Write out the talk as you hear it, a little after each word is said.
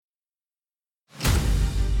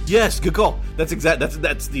Yes, good call. That's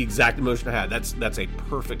the exact emotion I had. That's a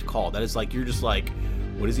perfect call. That is like, you're just like,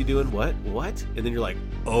 what is he doing? What? And then you're like,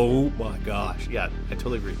 oh my gosh. Yeah, I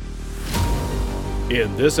totally agree.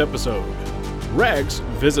 In this episode, Rex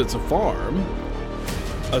visits a farm,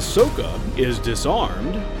 Ahsoka is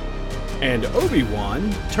disarmed, and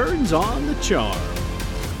Obi-Wan turns on the charm.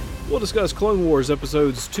 We'll discuss Clone Wars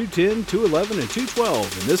episodes 210, 211, and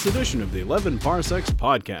 212 in this edition of the 11 Parsecs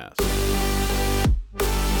podcast.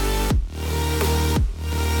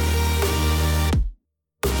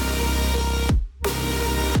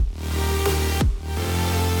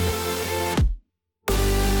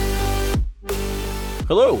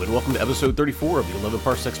 Hello, and welcome to episode 34 of the 11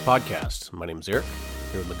 Parsecs podcast. My name is Eric,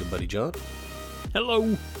 here with my good buddy John.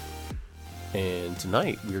 Hello. And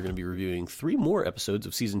tonight we are going to be reviewing 3 more episodes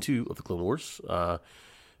of Season 2 of the Clone Wars.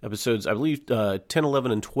 Episodes, I believe, 10,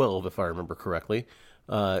 11, and 12, if I remember correctly.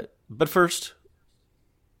 But first,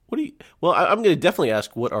 I'm going to definitely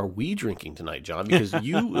ask, what are we drinking tonight, John? Because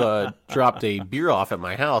you dropped a beer off at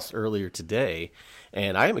my house earlier today,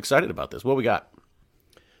 and I am excited about this. What we got?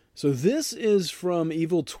 So this is from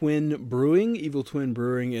Evil Twin Brewing. Evil Twin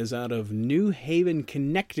Brewing is out of New Haven,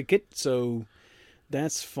 Connecticut, so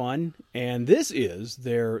that's fun. And this is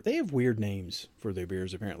they have weird names for their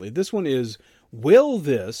beers, apparently. This one is Will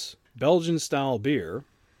This Belgian-style beer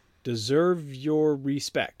deserve your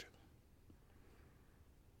respect?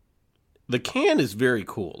 The can is very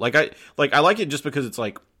cool. I like it just because it's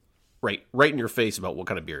like right in your face about what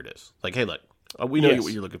kind of beer it is. Like, hey, look, we know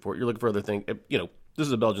what you're looking for. You're looking for other thing. This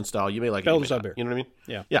is a Belgian style. You may like Belgian it. style beer. You know what I mean?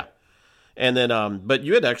 Yeah. Yeah. And then, but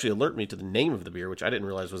you had to actually alert me to the name of the beer, which I didn't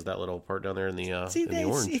realize was that little part down there in the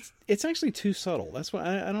orange. It's actually too subtle. That's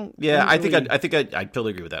why I don't. Yeah, I think I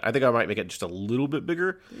totally agree with that. I think I might make it just a little bit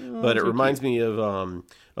bigger, but it reminds me of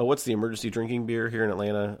what's the emergency drinking beer here in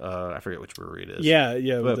Atlanta? I forget which brewery it is.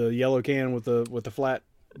 Yeah, with the yellow can with the flat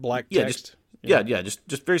black text.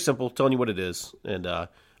 Just very simple, telling you what it is, and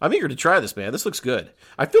I'm eager to try this, man. This looks good.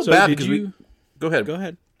 I feel bad because Go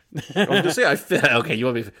ahead. I was going to say, okay, you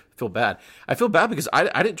want me to feel bad. I feel bad because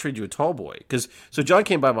I didn't trade you a tall boy. So John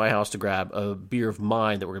came by my house to grab a beer of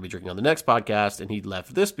mine that we're going to be drinking on the next podcast, and he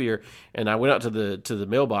left this beer, and I went out to the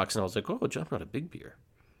mailbox, and I was like, oh, John brought a big beer.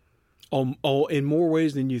 Oh, in more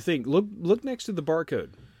ways than you think. Look next to the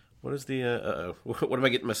barcode. What is the, what am I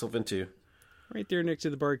getting myself into? Right there next to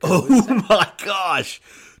the barcode. Oh, my gosh.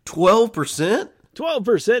 12%?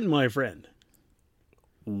 12%, my friend.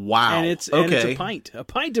 Wow. And it's a pint of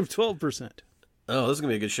 12%. Oh, this is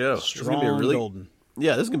going to be a good show. Strong golden.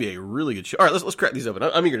 Yeah, this is going to be a really good show. All right, let's crack these open.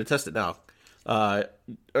 I'm eager to test it now. Hold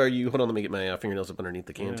on, let me get my fingernails up underneath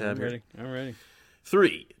the can tab here. I'm ready.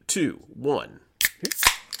 3, 2, 1.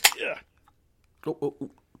 Yeah. Oh.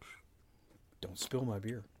 Don't spill my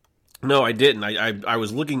beer. No, I didn't. I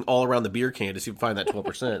was looking all around the beer can to see if I find that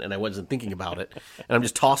 12%, and I wasn't thinking about it. And I'm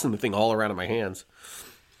just tossing the thing all around in my hands.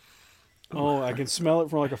 Oh, I can smell it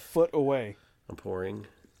from like a foot away. I'm pouring.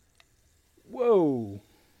 Whoa.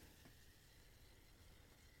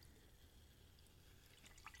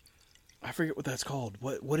 I forget what that's called.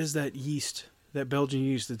 What is that yeast? That Belgian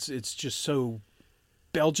yeast? It's just so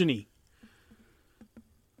Belgian-y.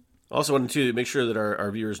 Also wanted to make sure that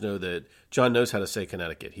our viewers know that John knows how to say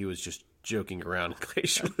Connecticut. He was just joking around in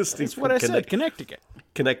case you're listening. That's what I said, Connecticut.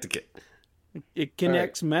 Connecticut. It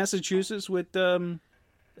connects Massachusetts with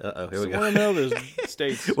here we go. One of those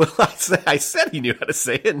states. Well, I said he knew how to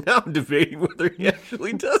say it. Now I'm debating whether he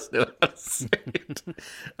actually does know how to say it.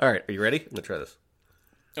 All right, are you ready? I'm going to try this.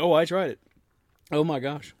 Oh, I tried it. Oh, my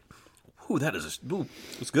gosh. Ooh,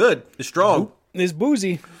 it's good. It's strong. It's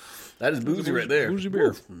boozy. That is boozy right there. Boozy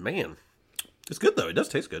beer. Ooh, man. It's good, though. It does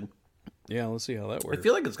taste good. Yeah, let's see how that works. I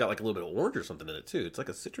feel like it's got like a little bit of orange or something in it, too. It's like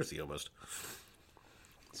a citrusy almost.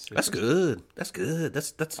 That's good.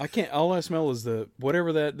 That's. I can't. All I smell is the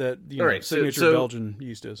whatever that right, signature Belgian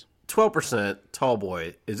yeast is. 12% tall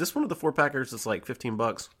boy. Is this one of the 4-packers that's like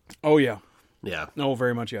 $15? Oh yeah. Yeah. Oh,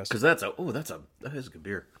 very much yes. Because that is a good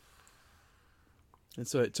beer.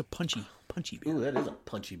 It's a punchy beer. Ooh, that is a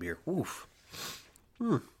punchy beer. Oof.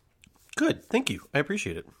 Good. Thank you. I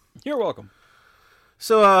appreciate it. You're welcome.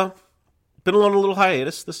 So, been on a little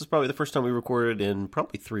hiatus. This is probably the first time we recorded in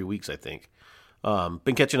probably 3 weeks, I think.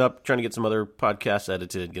 Been catching up, trying to get some other podcasts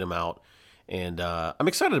edited, get them out. And I'm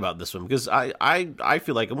excited about this one because I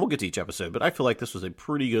feel like, and we'll get to each episode, but I feel like this was a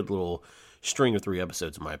pretty good little string of 3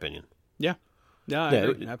 episodes, in my opinion. Yeah. Yeah, I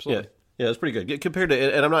agree. Absolutely. Yeah, it's pretty good. Compared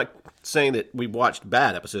to, and I'm not saying that we watched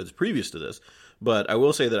bad episodes previous to this, but I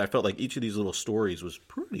will say that I felt like each of these little stories was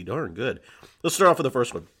pretty darn good. Let's start off with the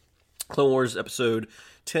first one. Clone Wars episode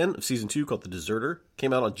 10 of season 2 called The Deserter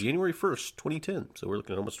came out on January 1st, 2010. So we're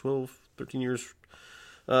looking at almost 12, 13 years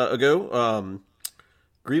ago.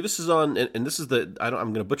 Grievous is on, and this is I'm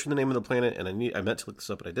going to butcher the name of the planet, and I meant to look this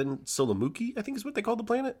up, but I didn't. Solomuki, I think is what they call the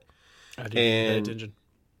planet. I didn't pay attention.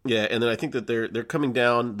 Yeah, and then I think that they're coming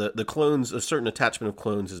down. The clones, a certain attachment of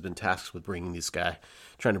clones has been tasked with bringing this guy,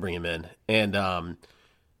 trying to bring him in, and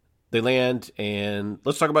they land. And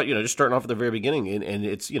let's talk about just starting off at the very beginning, and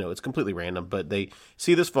it's it's completely random, but they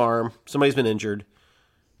see this farm. Somebody's been injured.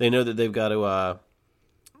 They know that they've got to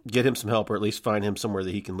get him some help, or at least find him somewhere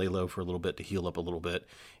that he can lay low for a little bit to heal up a little bit.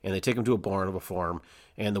 And they take him to a barn of a farm,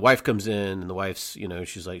 and the wife comes in, and the wife's,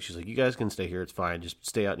 she's like, you guys can stay here. It's fine. Just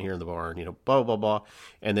stay out in here in the barn, blah, blah, blah.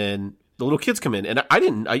 And then the little kids come in, and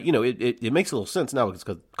it makes a little sense now because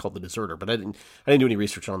it's called The Deserter, but I didn't do any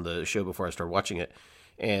research on the show before I started watching it.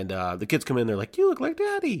 And the kids come in, they're like, you look like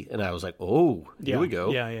Daddy. And I was like, oh, here we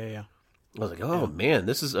go. Yeah. I was like, oh man,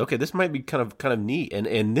 this is okay. This might be kind of neat.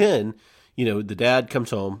 And then, the dad comes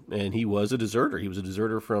home, and he was a deserter. He was a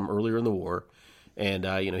deserter from earlier in the war, and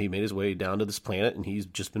he made his way down to this planet, and he's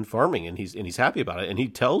just been farming, and he's happy about it. And he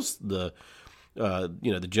tells the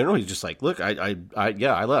general, he's just like, look, I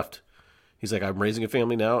left. He's like, I'm raising a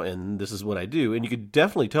family now, and this is what I do. And you could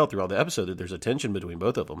definitely tell throughout the episode that there's a tension between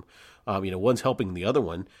both of them. One's helping the other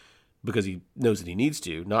one because he knows that he needs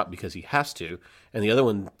to, not because he has to, and the other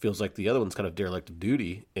one feels like the other one's kind of derelict of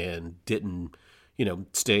duty and didn't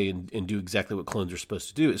stay and do exactly what clones are supposed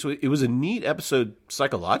to do. So it was a neat episode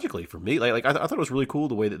psychologically for me. Like I thought it was really cool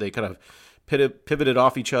the way that they kind of pivoted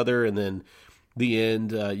off each other, and then the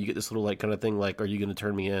end, you get this little kind of thing like, "Are you going to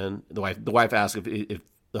turn me in?" The wife asked if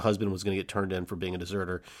the husband was going to get turned in for being a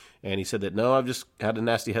deserter, and he said that no, I've just had a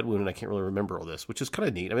nasty head wound and I can't really remember all this, which is kind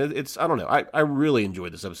of neat. I mean, I don't know. I really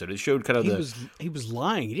enjoyed this episode. It showed kind of he was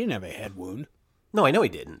lying. He didn't have a head wound. No, I know he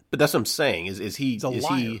didn't, but that's what I'm saying. He's a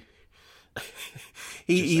liar.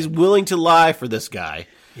 He's willing to lie for this guy.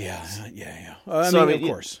 Yeah. Of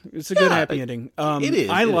course, it's a good happy ending. It is.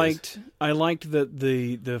 I liked that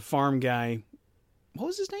the farm guy. What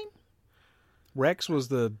was his name? Rex was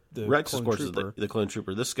the Rex, clone of course, trooper. is the clone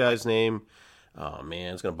trooper. This guy's name. Oh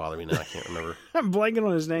man, it's gonna bother me now. I can't remember. I'm blanking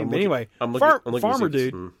on his name. I'm looking, anyway, I'm looking farmer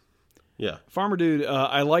dude. Yeah, farmer dude.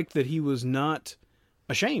 I liked that he was not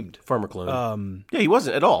ashamed. Farmer clone. Yeah, he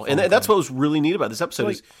wasn't at all, and that's what was really neat about this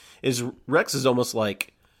episode. Is Rex is almost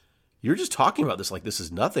like, you're just talking about this like this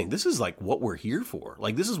is nothing. This is like what we're here for.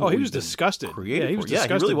 Like this is what he was disgusted. Yeah, he was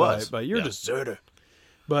disgusted. He really was. But you're a deserter.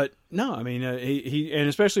 But no, I mean he and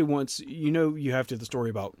especially once you have to the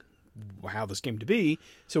story about how this came to be.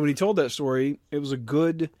 So when he told that story, it was a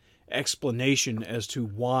good explanation as to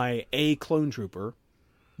why a clone trooper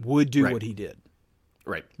would do what he did.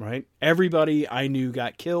 Right. Everybody I knew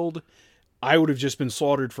got killed. I would have just been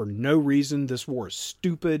slaughtered for no reason. This war is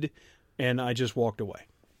stupid, and I just walked away.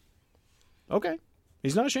 Okay,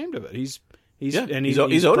 he's not ashamed of it. He's proud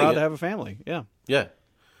to have a family. Yeah, yeah,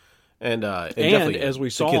 and definitely, as we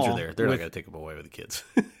saw, the kids are there. They're not going to take him away with the kids.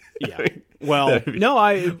 Yeah. Well, no,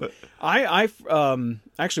 I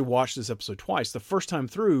actually watched this episode twice. The first time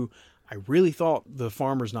through, I really thought the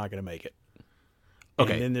farmer's not going to make it.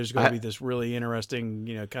 Okay. And then there's going to be this really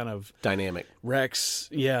interesting, kind of dynamic. Rex,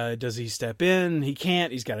 does he step in? He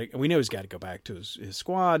can't. We know he's got to go back to his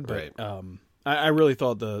squad. But I really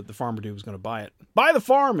thought the farmer dude was going to buy it. Buy the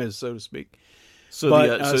farm, so to speak. So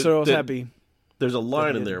I was happy. There's a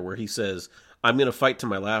line in there where he says, "I'm going to fight to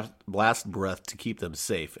my last breath to keep them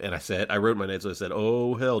safe." And I wrote my notes. So I said,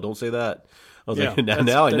 "Oh hell, don't say that." I was like,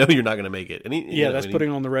 now I know you're not going to make it. And that's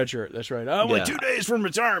putting on the red shirt. That's right. I'm only 2 days from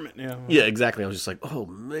retirement. Yeah, exactly. I was just like, oh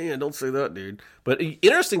man, don't say that, dude. But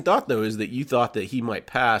interesting thought though is that you thought that he might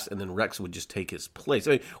pass, and then Rex would just take his place.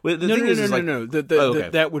 I mean, no.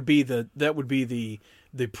 That would be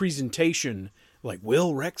the presentation. Like,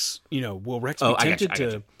 will Rex be tempted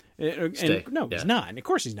to? No, he's not. Of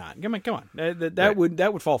course, he's not. Come on. That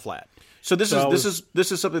would fall flat. So this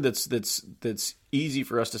is something that's easy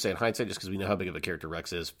for us to say in hindsight, just because we know how big of a character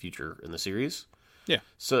Rex is future in the series. Yeah.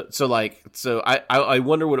 So I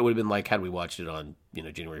wonder what it would have been like had we watched it on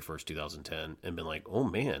January 1st, 2010, and been like, oh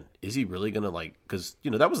man, is he really gonna because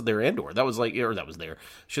that was their Andor. That was there.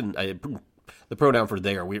 The pronoun for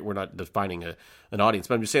there, we're not defining an audience,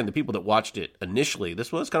 but I'm just saying the people that watched it initially,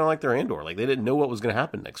 this was kind of like their Andor. Like they didn't know what was going to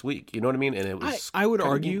happen next week. You know what I mean? And it was. I would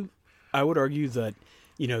argue that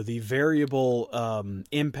the variable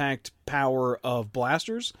impact power of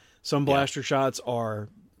blasters. Some blaster shots are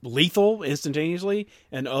lethal instantaneously,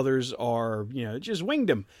 and others are just winged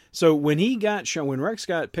him. So when Rex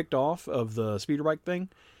got picked off of the speeder bike thing,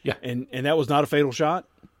 and that was not a fatal shot.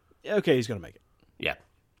 Okay, he's going to make it. Yeah.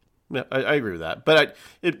 Yeah, I agree with that. But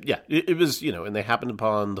it was, and they happened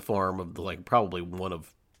upon the farm of probably one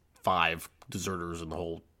of 5 deserters in the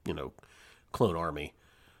whole, clone army,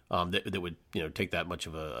 that would, take that much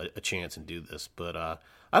of a chance and do this. But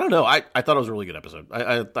I don't know. I thought it was a really good episode.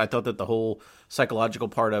 I thought that the whole psychological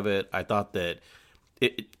part of it, I thought that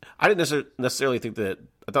I didn't necessarily think that,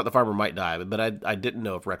 I thought the farmer might die, but I didn't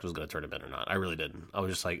know if Rex was going to turn him in or not. I really didn't. I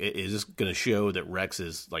was just like, is this going to show that Rex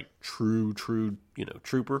is like true,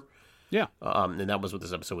 trooper? Yeah. And that was what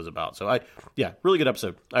this episode was about. So really good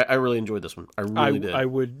episode. I really enjoyed this one. I really did. I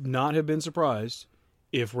would not have been surprised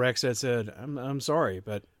if Rex had said, I'm sorry,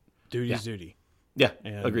 but duty's duty. Yeah.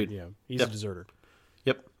 And, agreed. Yeah. He's a deserter.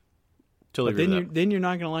 Yep. Totally but agree with that. Then you're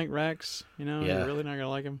not going to like Rex. Yeah. You're really not going to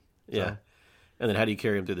like him. So. Yeah. And then how do you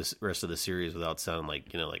carry him through the rest of the series without sounding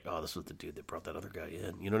like, oh, this was the dude that brought that other guy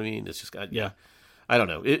in. You know what I mean? It's just, I don't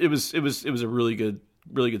know. It was a really good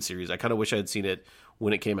series. I kind of wish I had seen it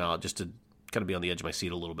when it came out, just to kind of be on the edge of my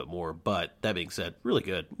seat a little bit more. But that being said, really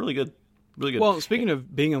good. Well, speaking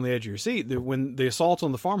of being on the edge of your seat, when the assault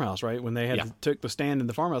on the farmhouse, right? When they took the stand in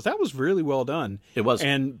the farmhouse, that was really well done. It was.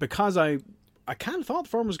 And because I kind of thought the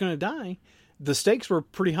farmer was going to die, the stakes were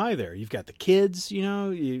pretty high there. You've got the kids,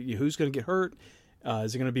 who's going to get hurt?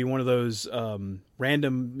 Is it going to be one of those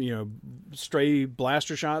random, stray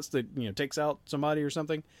blaster shots that takes out somebody or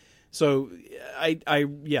something? So I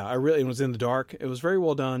really, it was in the dark. It was very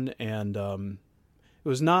well done, and it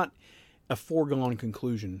was not a foregone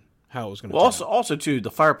conclusion how it was going to. Well, also too,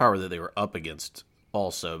 the firepower that they were up against,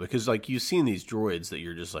 also because you've seen these droids that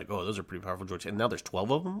you're just like, oh, those are pretty powerful droids, and now there's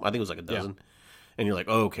 12 of them. I think it was like a dozen. Yeah. And you're like,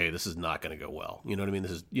 oh, okay, this is not going to go well. You know what I mean?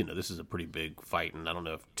 This is a pretty big fight, and I don't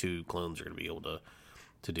know if 2 clones are going to be able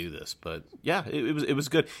to do this. But yeah, it was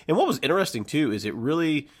good. And what was interesting too is it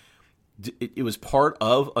was part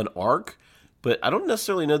of an arc, but I don't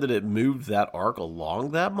necessarily know that it moved that arc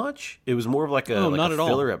along that much. It was more of like a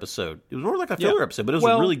filler episode. It was more like a filler episode, but it was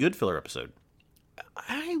a really good filler episode.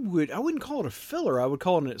 I wouldn't call it a filler. I would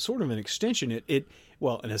call it sort of an extension. It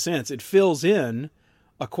in a sense, it fills in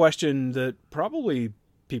a question that probably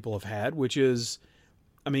people have had, which is,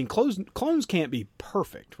 I mean, clones can't be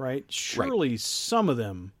perfect, right? Surely some of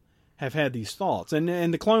them have had these thoughts.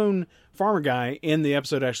 And the clone farmer guy in the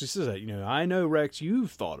episode actually says that, I know, Rex,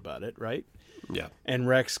 you've thought about it, right? Yeah. And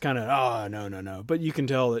Rex kind of, no. But you can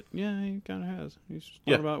tell that, he kind of has. He's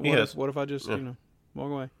thought about what if I just,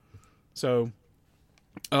 walk away. So,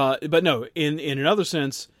 but no, in another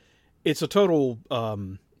sense, it's a total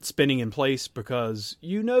spinning in place because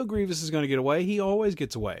Grievous is going to get away. He always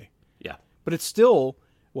gets away. Yeah. But it's still,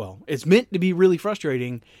 it's meant to be really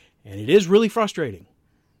frustrating, and it is really frustrating.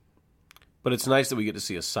 But it's nice that we get to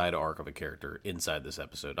see a side arc of a character inside this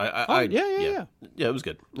episode. Yeah. Yeah, it was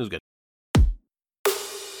good.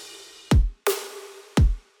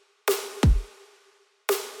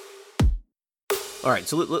 All right,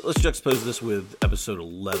 so let's juxtapose this with episode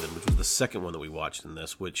 11, which was the second one that we watched in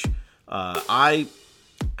this, which I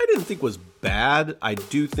didn't think was bad. I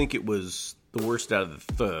do think it was the worst out of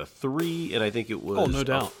the 3, and I think it was... Oh, no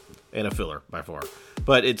doubt. And a filler, by far.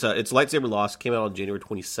 But it's Lightsaber Lost, came out on January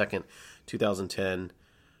 22nd, 2010.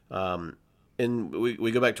 And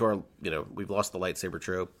we go back to our, we've lost the lightsaber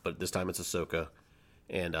trope, but this time it's Ahsoka,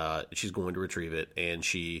 and she's going to retrieve it, and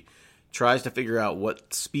she tries to figure out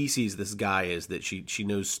what species this guy is that she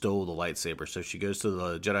knows stole the lightsaber. So she goes to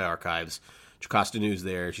the Jedi Archives. Jocasta Nu's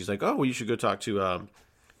there. She's like, oh, well, you should go talk to...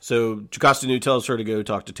 So Jocasta Nu tells her to go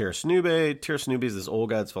talk to Terra Snube. Terra Snube is this old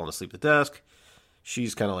guy that's falling asleep at the desk.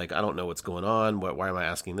 She's kind of like, I don't know what's going on. Why am I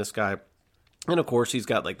asking this guy? And of course, he's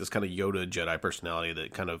got like this kind of Yoda Jedi personality,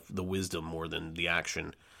 that kind of the wisdom more than the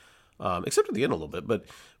action, except at the end a little bit. But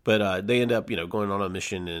they end up, going on a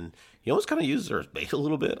mission, and he almost kind of uses her as bait a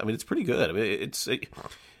little bit. I mean, it's pretty good. I mean,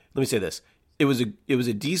 let me say this: it was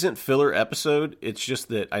a decent filler episode. It's just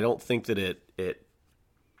that I don't think that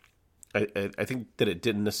I think that it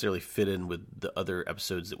didn't necessarily fit in with the other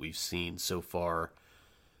episodes that we've seen so far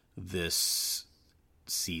this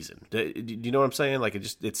season. Do you know what I'm saying? Like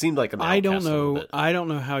it seemed like an outcast a little bit. I don't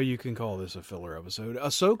know how you can call this a filler episode.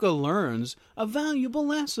 Ahsoka learns a valuable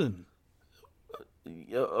lesson.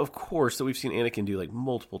 Of course, that we've seen Anakin do like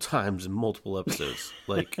multiple times in multiple episodes.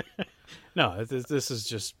 Like, no, this is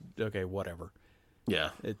just okay. Whatever. Yeah.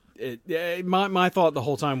 My thought the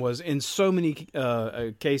whole time was, in so many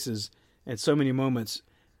cases and so many moments,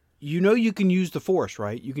 you can use the Force,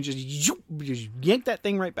 right? You can just yank that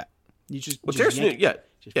thing right back. You just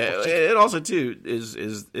It also too is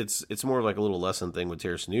it's more of like a little lesson thing with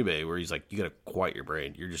Terra Snube, where he's like, you gotta quiet your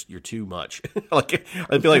brain. You're too much. Like,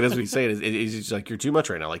 I feel like that's what he's saying. He's just like, you're too much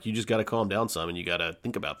right now. Like, you just gotta calm down some, and you gotta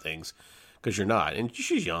think about things, because you're not, and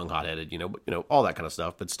she's young, hot-headed, all that kind of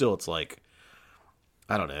stuff. But still, it's like,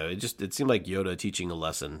 I don't know. It seemed like Yoda teaching a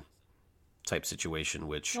lesson type situation,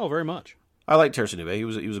 which very much. I like Terrace Nube. He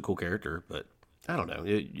was a cool character, but I don't know.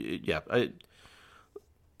 Yeah.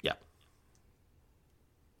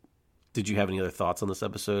 Did you have any other thoughts on this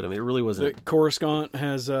episode? I mean, it really wasn't. Coruscant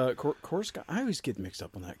has Coruscant. I always get mixed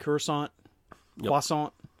up on that. Coruscant,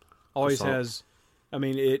 Croissant, always Croissant. has. I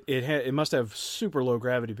mean, it must have super low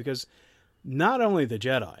gravity because not only the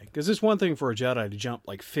Jedi, because it's one thing for a Jedi to jump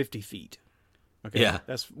like 50 feet. Okay, Yeah.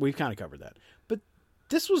 we've kind of covered that, but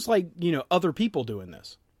this was like other people doing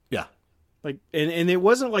this. Yeah. Like, and it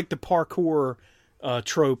wasn't like the parkour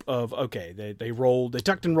trope of they rolled, they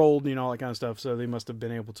tucked and rolled, all that kind of stuff. So they must have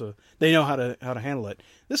been able to. They know how to handle it.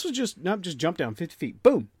 This was just not just jump down 50 feet,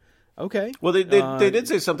 boom. Okay. Well, they did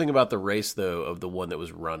say something about the race though of the one that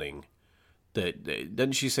was running.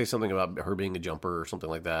 Didn't she say something about her being a jumper or something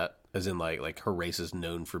like that? As in like her race is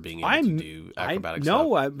known for being able to do acrobatic stuff.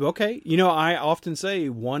 No, okay. I often say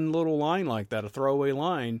one little line like that, a throwaway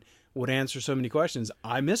line, would answer so many questions.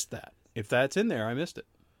 I missed that. If that's in there, I missed it.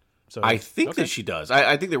 So I think that she does.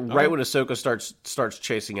 I think that right when Ahsoka starts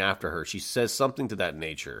chasing after her, she says something to that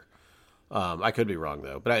nature. I could be wrong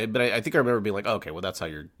though, but I think I remember being like, oh, okay, well that's how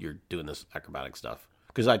you're doing this acrobatic stuff.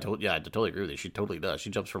 Because I totally agree with you. She totally does. She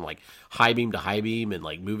jumps from like high beam to high beam and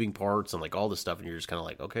like moving parts and like all this stuff, and you're just kind of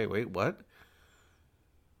like, okay, wait, what?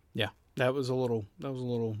 Yeah, that was a little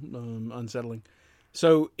unsettling.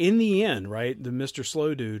 So in the end, right, the Mr.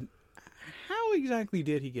 Slow dude, how exactly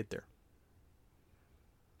did he get there?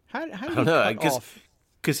 How did he cut off?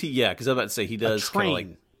 Because I'm about to say he does kind of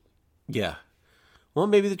like, yeah. Well,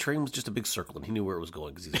 maybe the train was just a big circle, and he knew where it was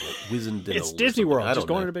going because he's like whizzing down. It's Disney World, just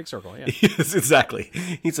going in a big circle. Yeah, yes, exactly.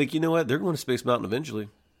 He's like, you know what? They're going to Space Mountain eventually.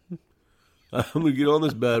 I'm going to get on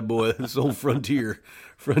this bad boy, this old Frontier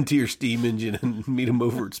steam engine, and meet him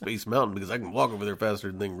over at Space Mountain because I can walk over there faster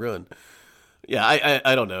than they can run. Yeah,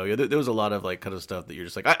 I don't know. There was a lot of like kind of stuff that you're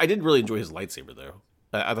just like, I didn't really enjoy his lightsaber though.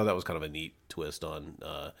 I thought that was kind of a neat twist on.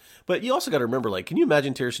 But you also got to remember, like, can you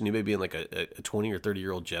imagine Terrace Nube being like a 20 or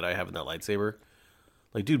 30-year-old Jedi having that lightsaber?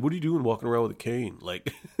 Like, dude, what are you doing walking around with a cane?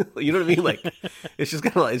 Like, you know what I mean? Like, it's just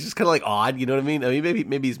kind of like odd. You know what I mean? I mean,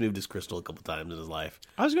 maybe he's moved his crystal a couple times in his life.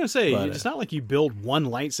 I was going to say, it's not like you build one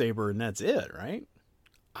lightsaber and that's it, right?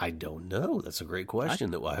 I don't know. That's a great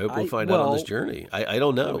question that I hope we'll find out on this journey. I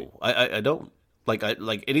don't know. I don't like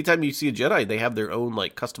anytime you see a Jedi, they have their own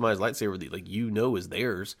like customized lightsaber that is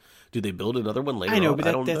theirs. Do they build another one later? I know, on?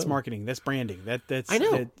 but that's marketing. That's branding. That's I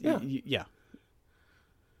know. Yeah.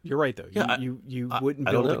 You're right though. Yeah, you wouldn't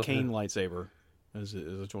build a cane lightsaber as a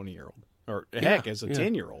 20-year-old, or heck, as a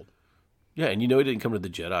 10-year-old. Yeah, and he didn't come to the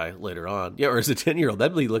Jedi later on. Yeah, or as a 10-year-old,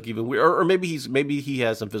 that'd look even weird. Or maybe he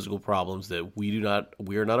has some physical problems that we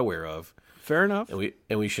are not aware of. Fair enough.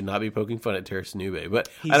 And we should not be poking fun at Terrace Nube. But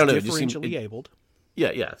he's I don't know. Differentially abled.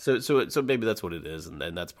 Yeah. So maybe that's what it is,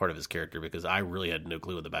 and that's part of his character because I really had no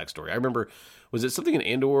clue of the backstory. I remember, was it something in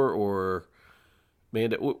Andor or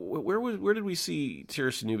Manda? Where did we see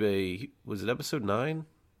Terrace Nube? Was it episode 9?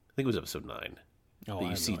 I think it was episode 9. Oh, I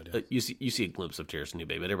have no idea. You see a glimpse of Terrace Nube,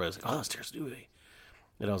 but everybody's like, "Oh, it's Terrace Nube,"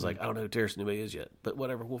 and I was like, "I don't know who Terrace Nube is yet, but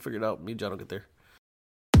whatever, we'll figure it out. Me and John will get there."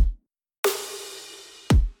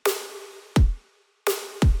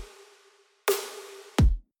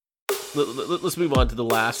 Let's move on to the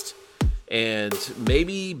last and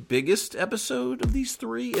maybe biggest episode of these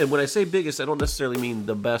three. And when I say biggest, I don't necessarily mean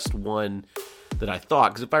the best one that I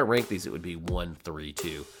thought, because if I rank these, it would be 1, 3,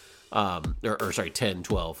 2, or sorry, 10,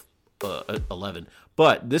 12, 11.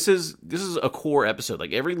 But this is a core episode.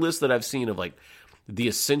 Like every list that I've seen of like the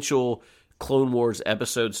essential Clone Wars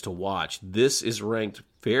episodes to watch, this is ranked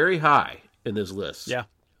very high in this list. Yeah.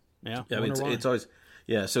 I mean, it's always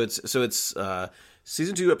So it's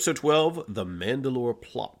season 2, episode 12, The Mandalore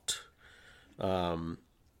Plot.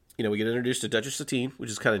 We get introduced to Duchess Satine,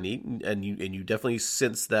 which is kind of neat, and you definitely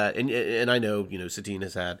sense that, and I know Satine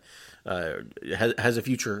has a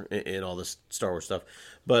future in all this Star Wars stuff,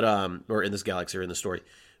 but or in this galaxy or in the story,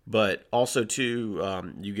 but also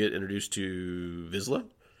too you get introduced to Vizsla,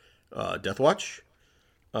 Death Watch.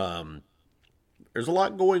 There's a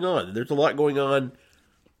lot going on. There's a lot going on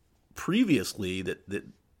previously that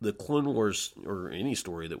the Clone Wars or any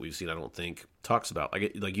story that we've seen, I don't think, talks about.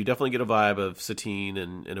 Like you definitely get a vibe of Satine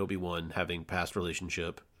and Obi-Wan having past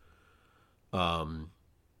relationship. I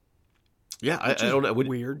don't know.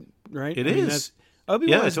 Weird, right? It is.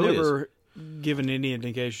 Obi-Wan's never given any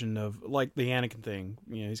indication of, like the Anakin thing.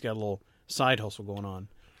 He's got a little side hustle going on,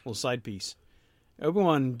 a little side piece.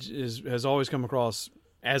 Obi-Wan has always come across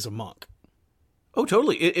as a monk. Oh,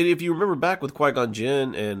 totally. And if you remember back with Qui-Gon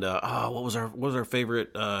Jinn and what was our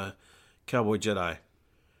favorite cowboy Jedi?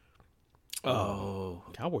 Oh,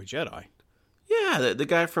 Cowboy Jedi. Yeah, the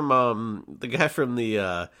guy from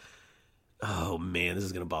the. Oh man, this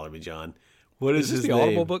is gonna bother me, John. What is this his the name?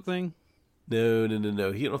 Audible book thing?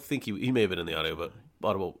 No. He don't think he may have been in the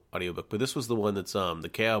Audible audiobook, but this was the one that's the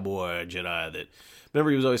cowboy Jedi that. Remember,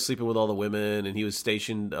 he was always sleeping with all the women, and he was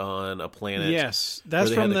stationed on a planet. Yes, that's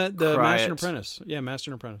from the Master and Apprentice. Yeah,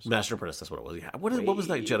 Master and Apprentice. Master and Apprentice, that's what it was. Yeah. What was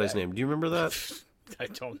that Jedi's name? Do you remember that? I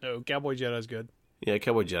don't know. Cowboy Jedi's good. Yeah,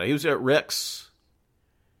 Cowboy Jedi. He was at Rex.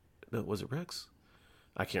 No, was it Rex?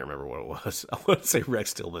 I can't remember what it was. I want to say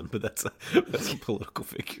Rex Tillman, but that's a political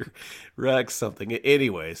figure. Rex something.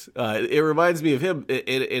 Anyways, it reminds me of him.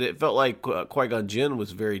 It felt like Qui-Gon Jinn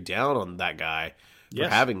was very down on that guy for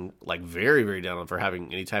having, like, very, very down on for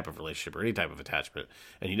having any type of relationship or any type of attachment.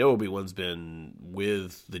 And Obi-Wan's been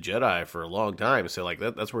with the Jedi for a long time, so like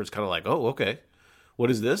that's where it's kind of like, oh, okay,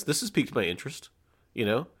 what is this? This has piqued my interest,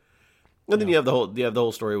 And then you have the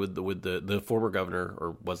whole story with the former governor,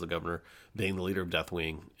 or was the governor, being the leader of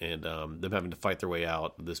Deathwing, and them having to fight their way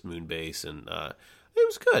out of this moon base, and it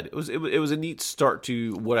was good. It was a neat start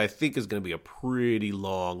to what I think is going to be a pretty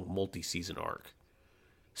long multi-season arc,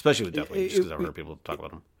 especially with Deathwing, just because I've heard people talk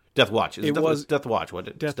about him. Death Watch. It was Death Watch.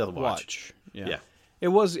 What? Death Watch. Yeah. It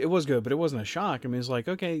was good, but it wasn't a shock. I mean, it's like,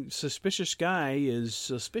 okay, suspicious guy is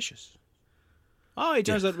suspicious. Oh, he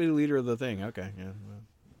turns out to be the leader of the thing. Okay, yeah. Well,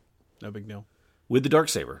 no big deal. With the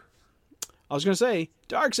Darksaber. I was going to say,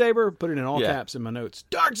 Darksaber, put it in all caps in my notes.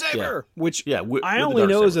 Darksaber! Yeah. Which I with only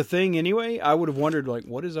know is a thing anyway. I would have wondered, like,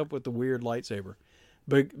 what is up with the weird lightsaber?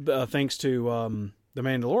 But thanks to The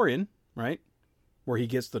Mandalorian, right? Where he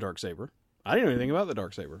gets the Darksaber. I didn't know anything about the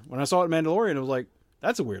Darksaber. When I saw it in Mandalorian, I was like,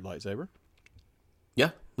 that's a weird lightsaber. Yeah,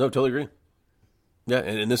 no, totally agree. Yeah,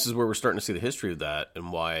 and this is where we're starting to see the history of that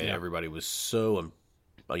and why everybody was so,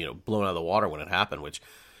 blown out of the water when it happened, which...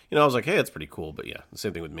 I was like, hey, that's pretty cool. But yeah, the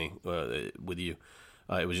same thing with me, with you.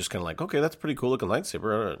 It was just kind of like, okay, that's a pretty cool looking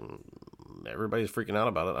lightsaber. Everybody's freaking out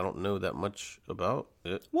about it. I don't know that much about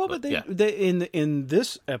it. Well, but they in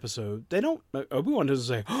this episode, they don't. Obi-Wan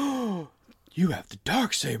doesn't say, "Oh, you have the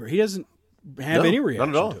Darksaber." He doesn't have any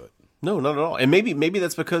reaction to it. No, not at all. And maybe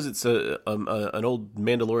that's because it's an old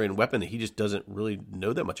Mandalorian weapon that he just doesn't really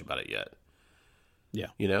know that much about it yet. Yeah,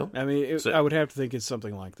 I mean, I would have to think it's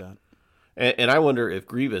something like that. And I wonder if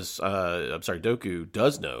Dooku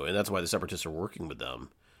does know, and that's why the Separatists are working with them.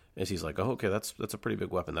 Is he's like, oh, okay, that's a pretty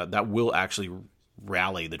big weapon. That will actually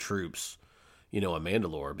rally the troops, on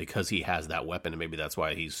Mandalore, because he has that weapon, and maybe that's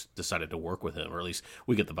why he's decided to work with him, or at least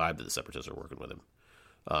we get the vibe that the Separatists are working with him.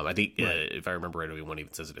 I think, if I remember right, Obi-Wan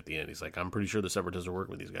even says it at the end. He's like, I'm pretty sure the Separatists are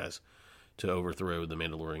working with these guys to overthrow the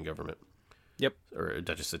Mandalorian government. Yep, or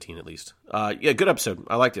Duchess Satine at least. Good episode.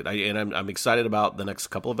 I liked it, I'm excited about the next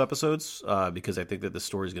couple of episodes because I think that the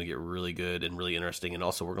story is going to get really good and really interesting, and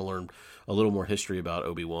also we're going to learn a little more history about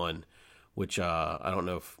Obi-Wan, which I don't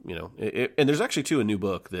know if and there's actually a new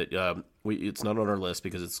book that it's not on our list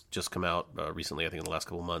because it's just come out recently, I think in the last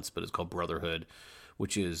couple of months, but it's called Brotherhood,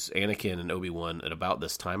 which is Anakin and Obi-Wan at about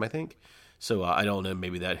this time, I think. So I don't know.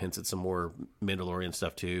 Maybe that hints at some more Mandalorian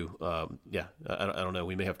stuff too. I don't know.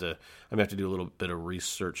 I may have to do a little bit of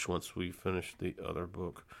research once we finish the other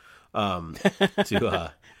book. There's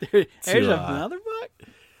another book.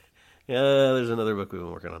 Yeah, there's another book we've been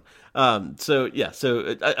working on. So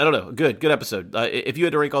I don't know. Good episode. If you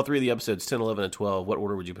had to rank all three of the episodes, 10, 11, and 12, what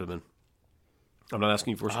order would you put them in? I'm not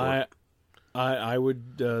asking you for a score. I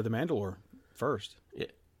would the Mandalore first. Yeah.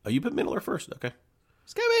 Oh, you put Mandalore first. Okay.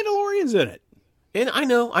 It's got Mandalorians in it. And I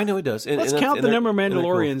know it does. Let's count the number of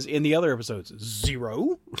Mandalorians in the other episodes.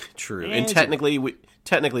 0. True. And technically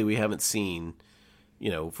we haven't seen,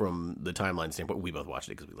 from the timeline standpoint, we both watched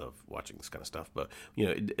it because we love watching this kind of stuff. But,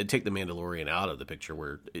 take the Mandalorian out of the picture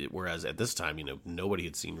whereas at this time, nobody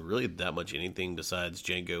had seen really that much anything besides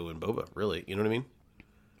Jango and Boba, really. You know what I mean?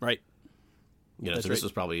 Right. So this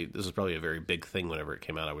was probably a very big thing whenever it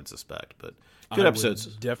came out, I would suspect. But good episodes.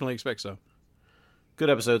 Definitely expect so. Good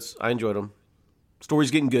episodes. I enjoyed them. Story's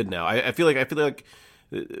getting good now. I feel like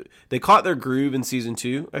they caught their groove in season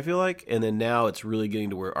 2. I feel like, and then now it's really getting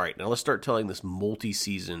to where, all right, now let's start telling this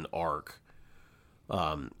multi-season arc.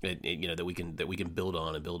 That we can build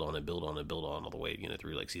on and build on and build on and build on all the way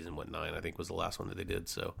through like season 9, I think was the last one that they did.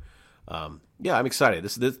 So I'm excited.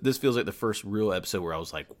 This feels like the first real episode where I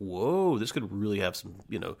was like, whoa, this could really have some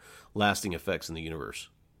lasting effects in the universe.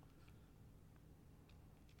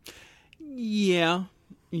 Yeah.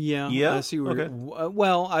 I see where. Okay.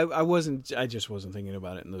 Well, I just wasn't thinking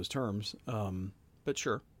about it in those terms. But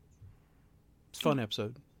sure, it's a fun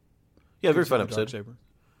episode. Yeah, very fun episode. Darksaber.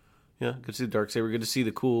 Yeah, good to see the Darksaber. Good to see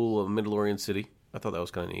the cool Mandalorian city. I thought that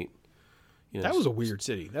was kind of neat. You know, That was a weird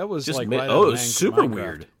city. That was just like it was super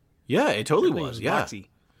weird. Yeah, it totally was. Yeah. Boxy.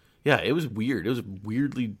 Yeah, it was weird. It was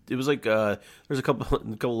weirdly. It was like there's a couple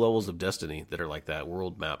levels of Destiny that are like that,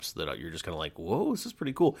 world maps that you're just kind of like, whoa, this is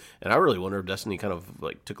pretty cool. And I really wonder if Destiny kind of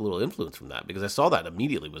like took a little influence from that, because I saw that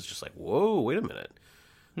immediately, was just like, whoa, wait a minute,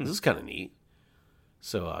 this is kind of neat.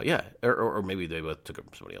 So yeah, or maybe they both took it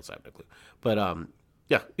from somebody else. I have no clue. But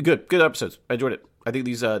yeah, good episodes. I enjoyed it. I think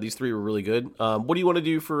these three were really good. What do you want to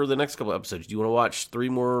do for the next couple episodes? Do you want to watch 3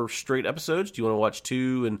 more straight episodes? Do you want to watch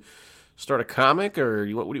 2 and start a comic, or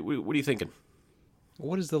what are you thinking?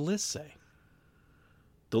 What does the list say?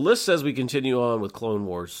 The list says we continue on with Clone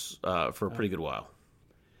Wars for a pretty good while.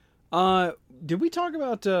 Did we talk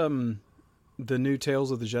about the new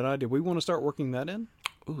Tales of the Jedi? Did we want to start working that in?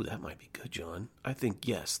 Ooh, that might be good, John. I think,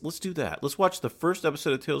 yes. Let's do that. Let's watch the first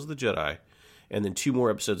episode of Tales of the Jedi, and then 2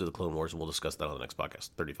 more episodes of the Clone Wars, and we'll discuss that on the next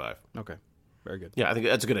podcast, 35. Okay, very good. Yeah, I think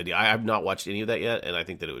that's a good idea. I have not watched any of that yet, and I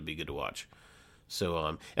think that it would be good to watch.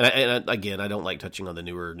 So, again, I don't like touching on the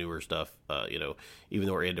newer stuff. Even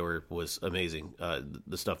though Andor was amazing,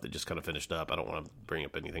 the stuff that just kind of finished up, I don't want to bring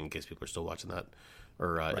up anything in case people are still watching that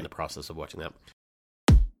or in the process of watching that.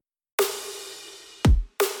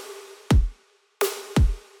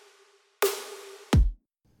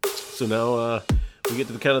 So now we get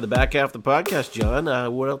to the back half of the podcast, John.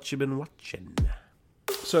 What else you been watching?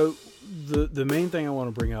 So the main thing I want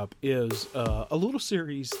to bring up is a little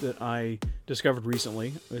series that I discovered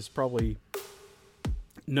recently. It's probably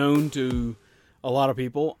known to a lot of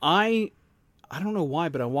people. I don't know why,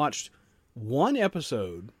 but I watched one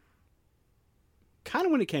episode kind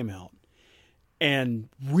of when it came out and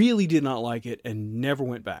really did not like it and never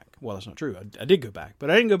went back. Well, that's not true. I did go back, but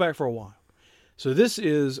I didn't go back for a while. So this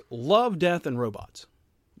is Love, Death, and Robots.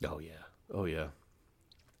 Oh, yeah.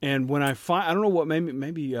 And when I don't know what,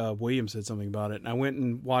 maybe William said something about it, and I went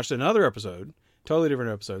and watched another episode, totally different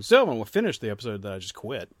episode. Still haven't finished the episode that I just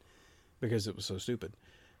quit because it was so stupid.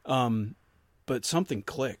 But something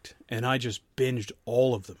clicked, and I just binged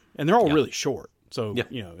all of them. And they're all really short. So,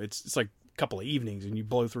 it's like a couple of evenings, and you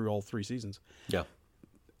blow through all 3 seasons. Yeah.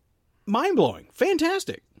 Mind-blowing.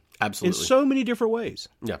 Fantastic. Absolutely. In so many different ways.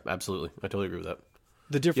 Yeah, absolutely. I totally agree with that.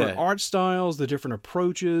 The different art styles, the different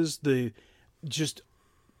approaches, the just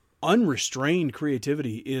unrestrained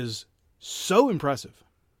creativity is so impressive.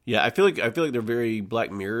 Yeah, I feel like they're very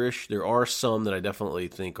Black Mirror-ish. There are some that I definitely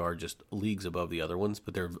think are just leagues above the other ones,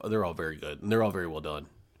 but they're all very good and they're all very well done.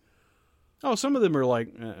 Oh, some of them are like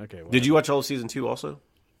okay. Whatever. Did you watch all of season 2 also?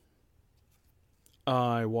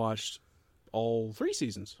 I watched all 3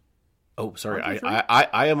 seasons. Oh, sorry.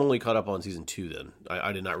 I am only caught up on season 2 then.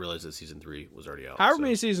 I did not realize that season 3 was already out. However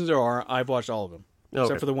many seasons there are, I've watched all of them.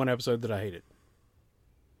 Except for the one episode that I hated.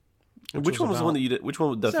 Which one was the one that you did? Which one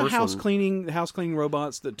was the first house one? House cleaning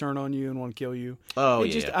robots that turn on you and want to kill you. Oh,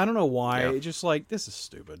 I don't know why. It just like, this is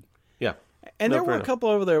stupid. Yeah. And there were a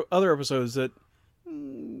couple of other episodes that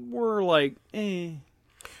were like, eh.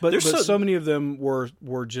 But so many of them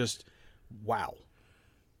were just, wow.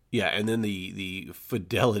 Yeah, and then the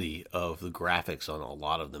fidelity of the graphics on a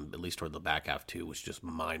lot of them, at least toward the back half too, was just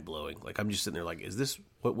mind blowing. Like, I'm just sitting there like, is this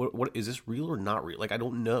what is this real or not real? Like, I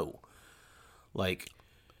don't know. Like,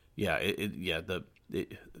 yeah,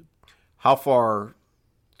 how far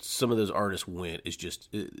some of those artists went is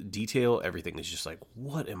just detail. Everything is just like,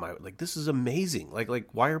 what am I like? This is amazing. Like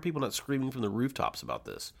why are people not screaming from the rooftops about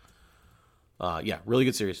this? Yeah, really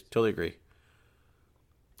good series. Totally agree.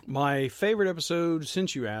 My favorite episode,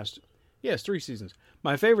 since you asked, yes, 3 seasons.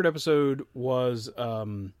 My favorite episode was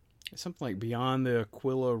something like Beyond the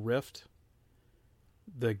Aquila Rift.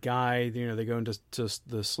 The guy, they go into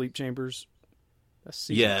the sleep chambers. That's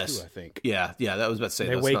season 2, I think. Yeah, that was about to say.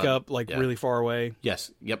 They wake up really far away.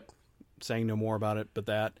 Yes, yep. Saying no more about it, but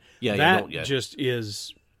that just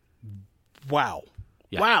is wow.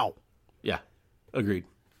 Yeah. Wow. Yeah, agreed.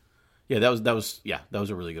 Yeah, that was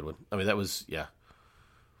a really good one. I mean, that was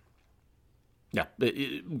Yeah,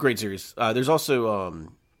 great series. There's also, oh my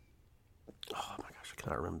gosh, I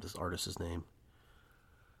cannot remember this artist's name.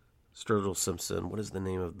 Sturgill Simpson. What is the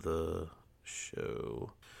name of the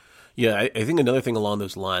show? Yeah, I think another thing along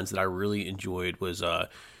those lines that I really enjoyed was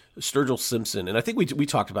Sturgill Simpson, and I think we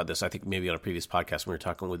talked about this. I think maybe on a previous podcast when we were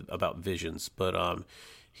talking about Visions, but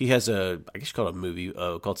he has I guess you call it a movie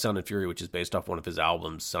called Sound and Fury, which is based off one of his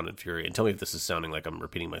albums, Sound and Fury. And tell me if this is sounding like I'm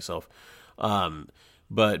repeating myself.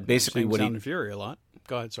 But basically, Sound and Fury a lot.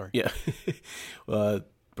 Go ahead, sorry. Yeah,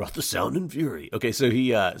 brought the sound and fury. Okay, so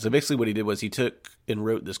so basically what he did was he took and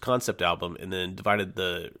wrote this concept album and then divided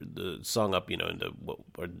the song up,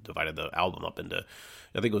 or divided the album up into,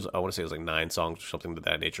 I think I want to say it was like 9 songs or something of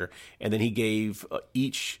that nature. And then he gave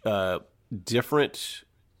each different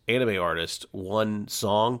anime artist one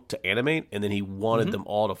song to animate, and then he wanted them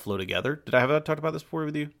all to flow together. Did I have talked about this before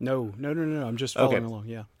with you? No. I'm just following along.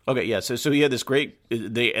 Yeah. Okay, yeah. So he had this great,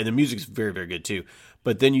 and the music's very, very good too.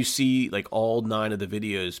 But then you see like all 9 of the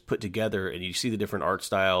videos put together, and you see the different art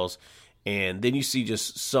styles, and then you see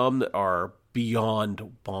just some that are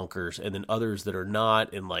beyond bonkers, and then others that are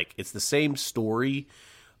not. And like it's the same story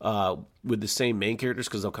with the same main characters,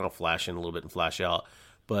 because they'll kind of flash in a little bit and flash out.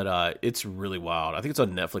 But it's really wild. I think it's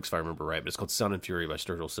on Netflix if I remember right. But it's called Sound and Fury by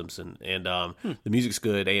Sturgill Simpson, and the music's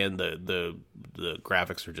good, and the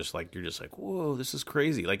graphics are just like, you're just like, whoa, this is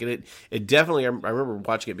crazy. Like it definitely. I remember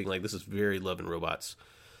watching it being like, this is very Love and Robots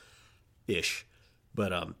ish,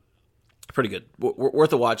 but pretty good,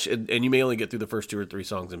 worth a watch. And you may only get through the first 2 or 3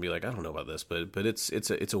 songs and be like, I don't know about this, but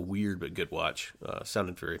it's a weird but good watch. Sound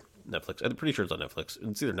and Fury, Netflix. I'm pretty sure it's on Netflix.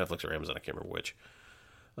 It's either Netflix or Amazon. I can't remember which.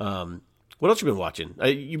 What else you been watching?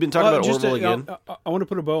 You've been talking about Orville again. I want to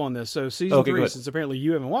put a bow on this. So season 3, since apparently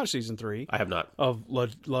you haven't watched season 3. I have not. Of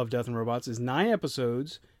Love, Death, and Robots is 9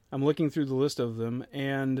 episodes. I'm looking through the list of them,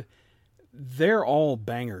 and they're all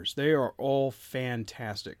bangers. They are all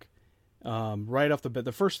fantastic. Right off the bat,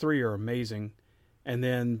 the first 3 are amazing, and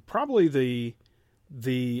then probably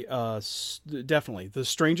definitely the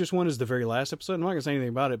strangest one is the very last episode. I'm not gonna say anything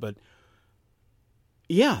about it, but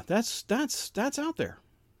yeah, that's out there.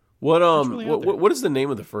 What is the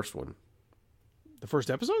name of the first one? The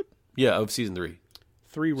first episode? Yeah, of season 3.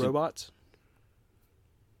 3 robots.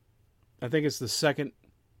 I think it's the second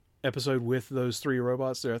episode with those 3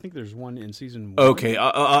 robots there. I think there's one in season 1. Okay,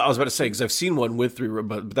 I was about to say, because I've seen one with 3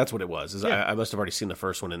 robots, but that's what it was. I must have already seen the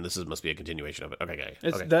first one, and this must be a continuation of it. Okay.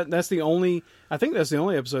 That's the only. I think that's the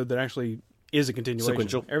only episode that actually is a continuation.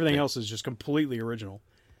 Sequential. Everything else is just completely original.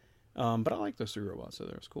 But I like those 3 robots, so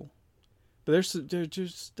that's cool. But they're so good.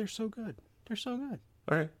 They're so good.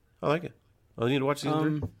 All right, I like it. I need to watch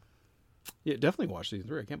season 3. Yeah, definitely watch season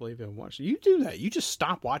 3. I can't believe you haven't watched it. You do that. You just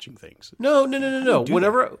stop watching things. No.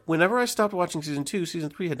 Whenever I stopped watching season 2, season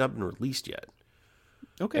 3 had not been released yet.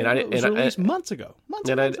 Okay, and it was released months ago. Months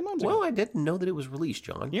ago. Well, I didn't know that it was released,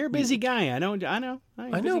 John. You're a busy guy. I know.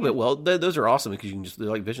 But those are awesome because you can they're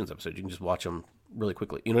like Visions episodes. You can just watch them really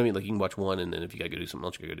quickly. You know what I mean? Like you can watch one, and then if you gotta go do something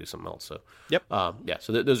else, you gotta go do something else. So yep. Yeah.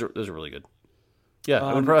 So those are really good. Yeah,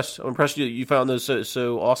 I'm impressed. I'm impressed you found those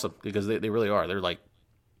so awesome because they really are.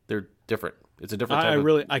 They're different. It's a different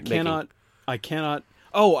type I cannot.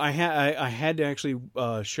 Oh, I had to actually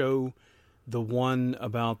show the one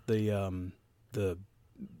about the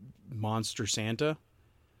Monster Santa.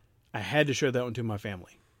 I had to show that one to my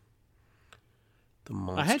family. The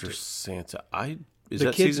Monster Santa.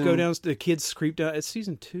 The kids creep down. It's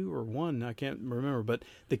season 2 or 1. I can't remember, but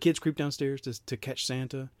the kids creep downstairs to catch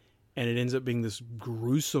Santa. And it ends up being this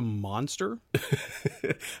gruesome monster.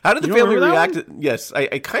 How did the family react? Yes,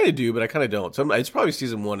 I kind of do, but I kind of don't. So it's probably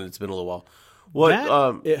season 1, and it's been a little while.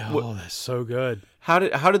 That's so good. How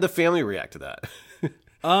did the family react to that?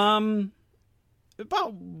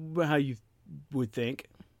 About how you would think.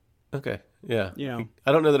 Okay, yeah. You know,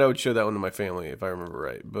 I don't know that I would show that one to my family if I remember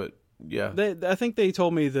right, but yeah. I think they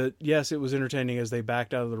told me that yes, it was entertaining as they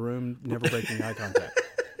backed out of the room, never breaking eye contact.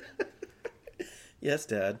 Yes,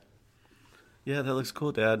 Dad. Yeah, that looks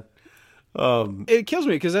cool, Dad. It kills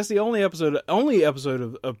me because that's the only episode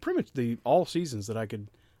of pretty much all seasons that I could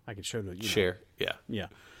show to you. Share, yeah.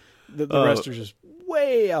 The rest are just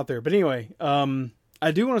way out there. But anyway,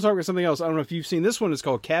 I do want to talk about something else. I don't know if you've seen this one. It's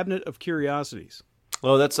called Cabinet of Curiosities.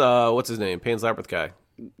 Oh, that's what's his name? Pan's Labyrinth guy.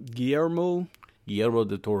 Guillermo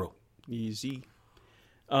del Toro. Easy.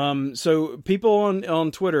 So people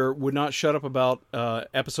on Twitter would not shut up about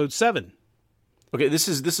episode 7. Okay,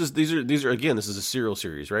 these are again. This is a serial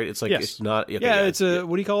series, right? It's like It's not. Okay, it's a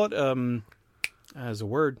what do you call it? There's a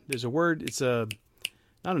word. It's not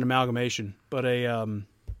an amalgamation, but a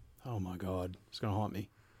oh my god, it's gonna haunt me.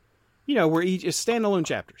 You know, where each is standalone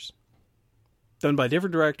chapters, done by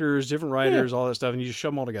different directors, different writers, all that stuff, and you just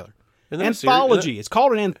shove them all together. Anthology. It's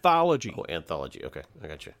called an anthology. Oh, anthology. Okay, I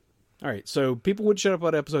got you. All right, so people would shut up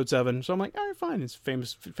about episode 7, so I'm like, all right, fine. It's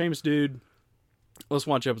famous dude. Let's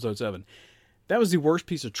watch episode 7. That was the worst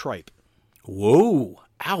piece of tripe. Whoa!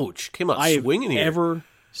 Ouch! Came out swinging here.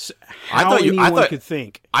 Anyone could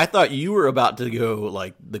think. I thought you were about to go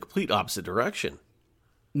like the complete opposite direction.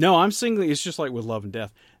 No, I'm singling. It's just like with Love and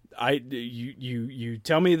Death. You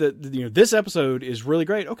tell me that this episode is really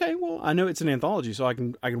great. Okay, well I know it's an anthology, so I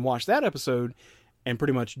can watch that episode and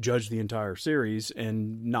pretty much judge the entire series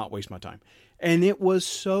and not waste my time. And it was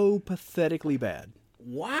so pathetically bad.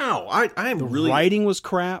 Wow, I'm The really writing was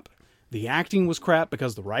crap. The acting was crap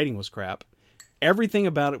because the writing was crap. Everything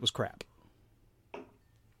about it was crap.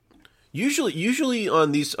 Usually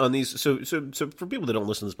on these so for people that don't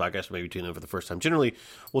listen to this podcast or maybe tune in for the first time, generally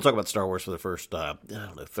we'll talk about Star Wars for the first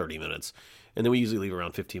 30 minutes, and then we usually leave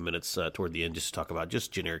around 15 minutes toward the end just to talk about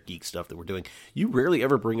just generic geek stuff that we're doing. You rarely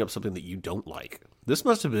ever bring up something that you don't like. This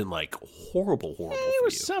must have been like horrible for There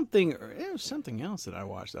was you. something else that I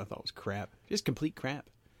watched that I thought was crap. Just complete crap.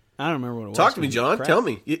 I don't remember what it was. Talk to me, John. Crap. Tell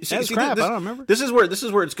me. That was crap. I don't remember. This is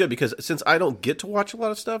where it's good because since I don't get to watch a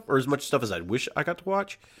lot of stuff or as much stuff as I wish I got to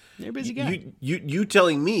watch. You're a busy guy. You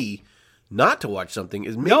telling me not to watch something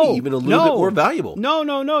is maybe even a little bit more valuable.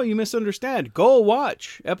 No. You misunderstand. Go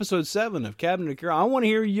watch episode 7 of Cabinet of Curiosity. I want to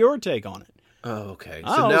hear your take on it. Oh, okay.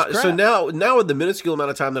 So now with the minuscule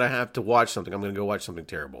amount of time that I have to watch something, I'm going to go watch something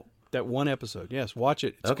terrible. That one episode. Yes, watch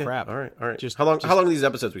it. It's crap. All right. How long are these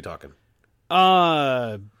episodes we talking?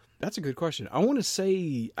 That's a good question. I want to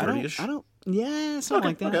say 30-ish? I don't. Yeah, something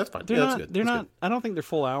like that. Okay, that's fine. They're Yeah, not. that's good. They're That's not. I don't think they're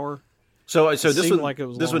full hour. So this seemed one, like it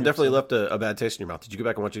was this one long definitely episode. left a bad taste in your mouth. Did you go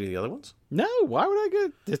back and watch any of the other ones? No, why would I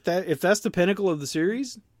go? If that's the pinnacle of the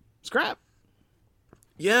series, it's crap.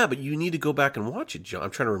 Yeah, but you need to go back and watch it, John.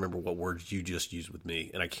 I'm trying to remember what words you just used with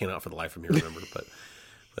me, and I cannot for the life of me remember. but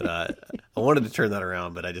I wanted to turn that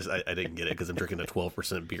around, but I didn't get it because I'm drinking a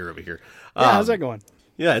 12% beer over here. Yeah, how's that going?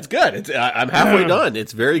 Yeah, it's good. I'm halfway done.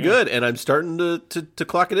 It's very good, and I'm starting to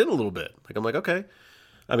clock it in a little bit. Like I'm like, okay.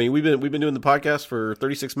 I mean, we've been doing the podcast for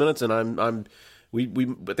 36 minutes, and I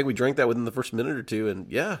think we drank that within the first minute or two, and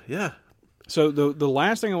yeah. So the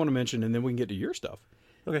last thing I want to mention, and then we can get to your stuff.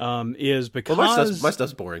 Okay. Is because my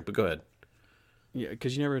stuff's boring, but go ahead. Yeah,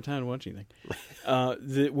 because you never had time to watch anything.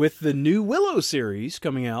 With the new Willow series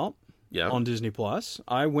coming out on Disney Plus,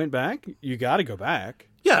 I went back. You got to go back.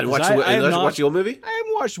 Yeah, and watch the old movie. I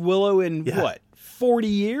haven't watched Willow in 40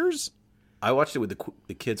 years. I watched it with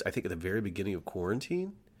the kids. I think at the very beginning of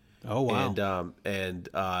quarantine. Oh wow! And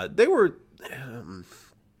they were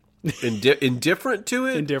indifferent to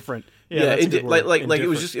it. Indifferent. Yeah, like it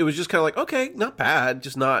was just kind of like, okay, not bad,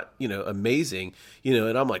 just not amazing,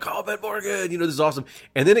 And I'm like, oh, Ben Morgan, this is awesome.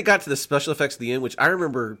 And then it got to the special effects at the end, which I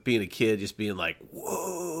remember being a kid, just being like,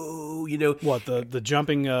 whoa, What the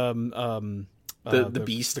jumping the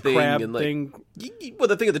beast the thing crab and like, thing. Well,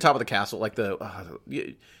 the thing at the top of the castle, like the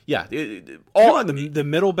the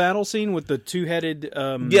middle battle scene with the two-headed.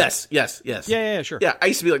 Yes. Yeah, sure. Yeah, I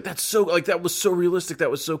used to be like, that was so realistic,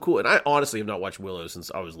 that was so cool. And I honestly have not watched Willow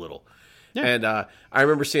since I was little. Yeah. And I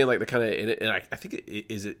remember seeing like the kind of, and I think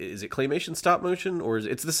is it claymation stop motion, or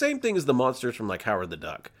it's the same thing as the monsters from like Howard the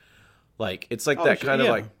Duck. Like it's like that kind of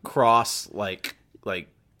like cross like.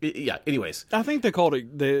 Yeah. Anyways, I think they called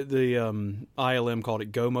it the ILM called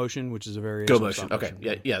it Go Motion, which is a variation. Go Motion. Okay.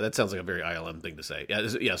 Yeah. That sounds like a very ILM thing to say.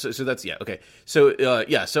 Yeah. So that's okay. So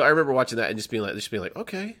So I remember watching that and just being like,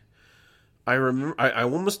 okay. I remember. I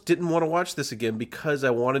almost didn't want to watch this again because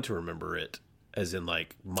I wanted to remember it, as in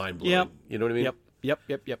like mind blowing. Yep. You know what I mean? Yep.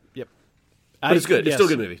 But it's good. Yes. It's still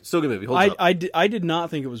a good movie. Holds up. I did not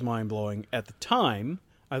think it was mind blowing at the time.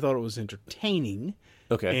 I thought it was entertaining.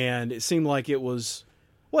 Okay. And it seemed like it was.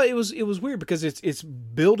 Well, it was weird because it's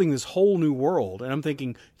building this whole new world, and I'm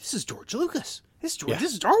thinking, this is George Lucas. This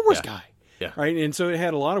is Star Wars guy. Yeah. Right. And so it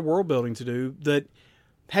had a lot of world building to do that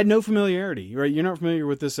had no familiarity. Right. You're not familiar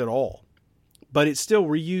with this at all, but it still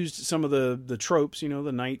reused some of the tropes. The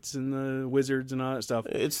knights and the wizards and all that stuff.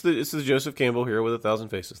 It's the Joseph Campbell Hero with 1,000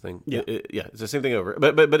 Faces thing. Yeah. It's the same thing over.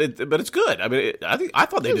 But it's good. I mean, I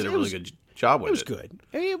thought they did a really good job with it. It was good.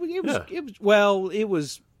 It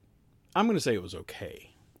was. I'm going to say it was okay.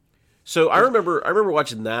 So I remember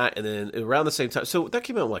watching that, and then around the same time. So that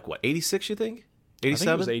came out in like what, 86? You think 87?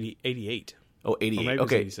 I think it was 88. Oh, 88. Or maybe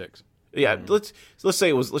okay, it was 86. Yeah, let's say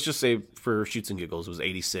it was. Let's just say for shoots and giggles, it was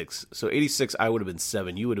 86. So 86, I would have been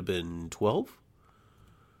 7. You would have been 12.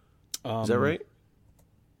 Is that right?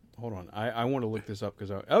 Hold on, I want to look this up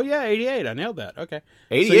because 88. I nailed that. Okay,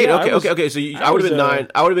 88. So, yeah, okay. So I would have been 9.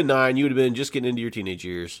 I would have been 9. You would have been just getting into your teenage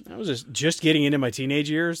years. I was just getting into my teenage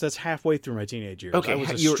years. That's halfway through my teenage years. Okay, I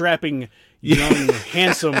was a strapping, young,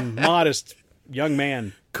 handsome, modest young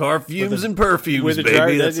man. Car fumes and perfumes, with a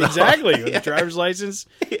baby. Exactly with a driver's license.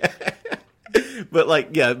 Yeah. But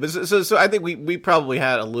so I think we probably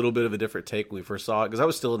had a little bit of a different take when we first saw it because I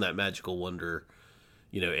was still in that magical wonder,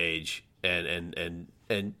 age, and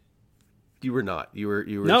you were not. You were.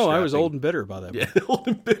 No, I was old and bitter by that point. Yeah, old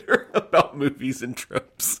and bitter about movies and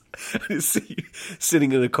tropes. I just see you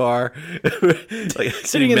sitting in the car, like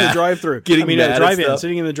sitting in the drive-through. Getting mad at drive-in, stuff.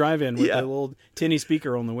 sitting in the drive-in with the little tinny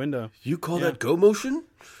speaker on the window. You call that go motion?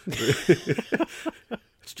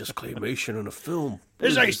 It's just claymation in a film.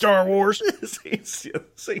 This ain't Star Wars. This ain't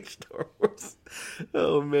Star Wars.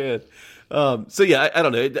 Oh man. So yeah, I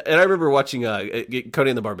don't know. And I remember watching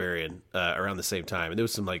Conan the Barbarian around the same time, and there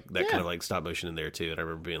was some like that kind of like stop motion in there too. And I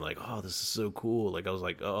remember being like, "Oh, this is so cool!" Like I was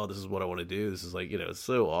like, "Oh, this is what I want to do." This is like, it's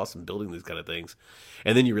so awesome building these kind of things.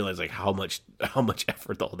 And then you realize like how much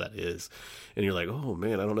effort all that is, and you're like, "Oh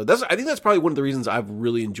man, I don't know." I think that's probably one of the reasons I've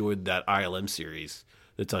really enjoyed that ILM series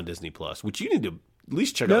that's on Disney Plus, which you need to at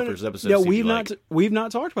least check out the first episode. No, we've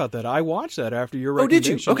not talked about that. I watched that after your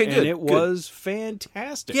recommendation. Oh, did you? Okay, good. And it was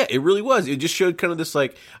fantastic. Yeah, it really was. It just showed kind of this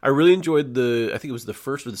like I really enjoyed I think it was the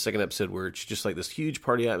first or the second episode where it's just like this huge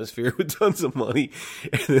party atmosphere with tons of money,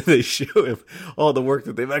 and then they show him all the work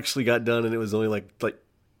that they've actually got done, and it was only like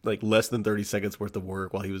less than 30 seconds worth of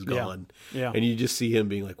work while he was gone. Yeah. And you just see him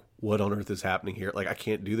being like, "What on earth is happening here? Like I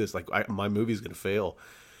can't do this. Like my movie's gonna fail."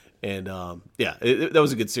 And that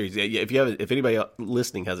was a good series. Yeah, if anybody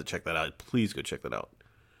listening hasn't checked that out, please go check that out.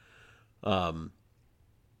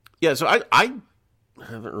 So I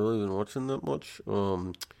haven't really been watching that much.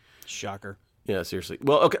 Shocker. Yeah, seriously.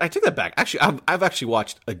 Well, okay, I take that back. Actually, I've actually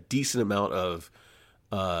watched a decent amount of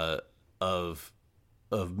I don't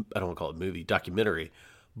want to call it movie, documentary,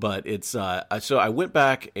 but it's so I went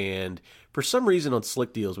back and for some reason on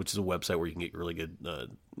Slick Deals, which is a website where you can get really good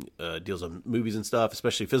deals on movies and stuff,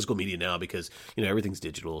 especially physical media now because everything's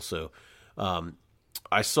digital. So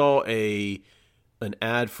I saw an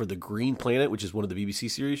ad for The Green Planet, which is one of the BBC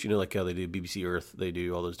series. Like how they do BBC Earth, they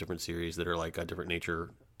do all those different series that are like a different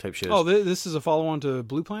nature type shows. Oh, this is a follow-on to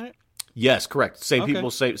Blue Planet? Yes, correct. Same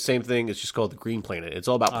people, same thing. It's just called The Green Planet. It's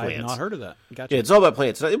all about plants. I have not heard of that. Gotcha. Yeah, it's all about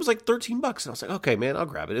plants. It was like $13, and I was like, okay, man, I'll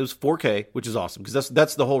grab it. It was 4K, which is awesome because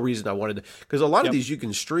that's the whole reason I wanted to. Because a lot of these you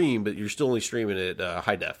can stream, but you're still only streaming at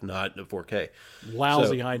high def, not 4K.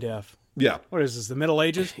 Lousy high def. Yeah. What is this? The Middle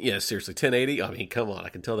Ages? Yeah, seriously, 1080. I mean, come on, I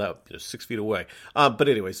can tell that 6 feet away. But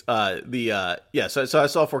anyways, so I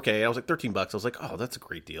saw 4K. And I was like $13. I was like, oh, that's a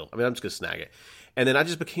great deal. I mean, I'm just gonna snag it. And then I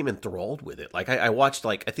just became enthralled with it. Like I watched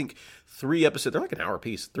I think 3 episodes. They're like an hour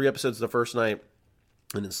piece. 3 episodes the first night,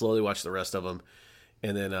 and then slowly watched the rest of them.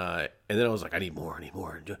 And then I was like, I need more.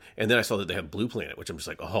 And then I saw that they had Blue Planet, which I'm just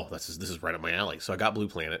like, oh, this is right up my alley. So I got Blue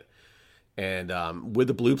Planet, and with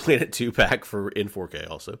the Blue Planet 2-pack in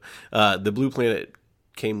 4K also, the Blue Planet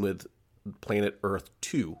came with Planet Earth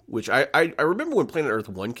 2, which I remember when Planet Earth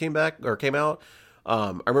 1 came out.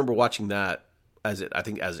 I remember watching that. As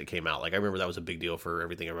it came out, like I remember that was a big deal for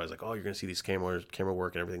everything. Everybody was like, "Oh, you're going to see these camera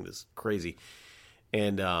work and everything that's crazy."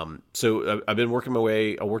 And so I've been working my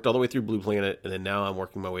way. I worked all the way through Blue Planet, and then now I'm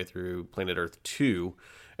working my way through Planet Earth 2,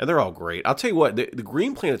 and they're all great. I'll tell you what, the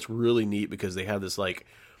Green Planet's really neat because they have this like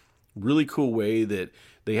really cool way that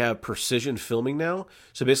they have precision filming now.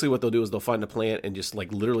 So basically, what they'll do is they'll find a plant and just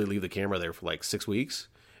like literally leave the camera there for like 6 weeks.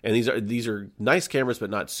 And these are nice cameras, but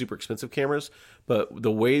not super expensive cameras. But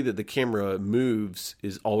the way that the camera moves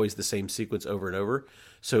is always the same sequence over and over.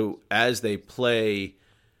 So as they play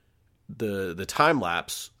the time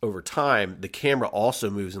lapse over time, the camera also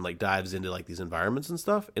moves and like dives into like these environments and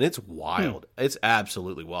stuff. And it's wild. It's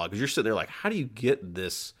absolutely wild because you're sitting there like, how do you get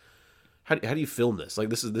this? How do you film this? Like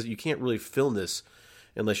this you can't really film this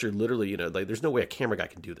unless you're literally like there's no way a camera guy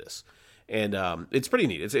can do this. And it's pretty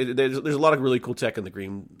neat. There's a lot of really cool tech in the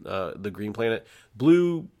Green Planet.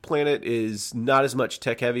 Blue Planet is not as much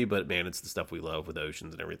tech heavy, but man, it's the stuff we love with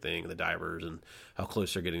oceans and everything, and the divers and how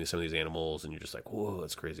close they're getting to some of these animals, and you're just like, whoa,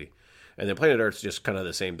 that's crazy. And then Planet Earth's just kind of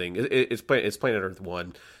the same thing. It's Planet Earth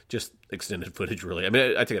 1, just extended footage, really. I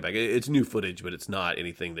mean, I take it back. It's new footage, but it's not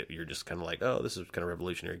anything that you're just kind of like, oh, this is kind of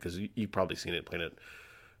revolutionary, because you've probably seen it in Planet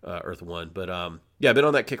Earth 1. But yeah, I've been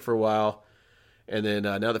on that kick for a while. And then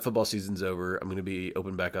now that football season's over, I'm going to be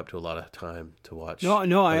open back up to a lot of time to watch.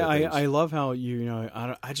 No, I love how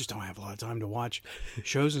I just don't have a lot of time to watch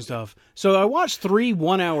shows and stuff. So I watched 3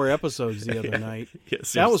 one-hour episodes the other night. Yeah,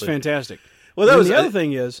 that was fantastic. Well, that was the other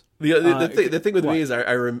thing is the thing with me is I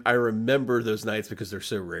remember those nights because they're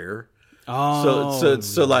so rare. Oh,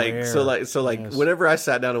 so yes. Whenever I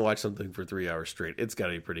sat down and watched something for 3 hours straight, it's got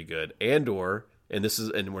to be pretty good. And we're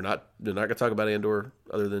not going to talk about Andor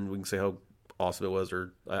other than we can say how awesome it was,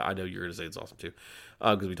 or I know you're going to say it's awesome too,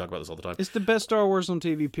 because we talk about this all the time. It's the best Star Wars on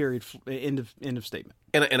TV. Period. End of statement.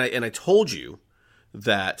 And I told you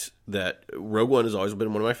that Rogue One has always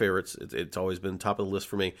been one of my favorites. It's always been top of the list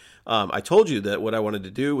for me. I told you that what I wanted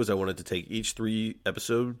to do was I wanted to take each 3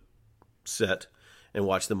 episode set and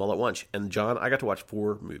watch them all at once. And John, I got to watch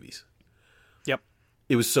 4 movies. Yep.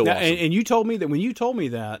 It was so Now, awesome. and you told me that when you told me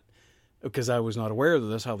that, because I was not aware of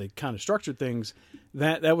this, how they kind of structured things,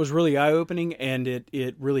 that was really eye-opening, and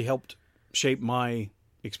it really helped shape my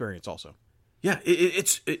experience also. Yeah,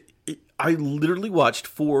 I literally watched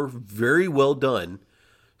 4 very well done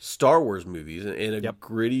Star Wars movies in a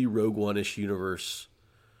gritty Rogue One-ish universe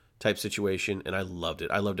type situation, and I loved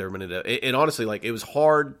it. I loved every minute of it. And honestly, like, it was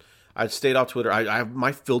hard. I stayed off Twitter. I have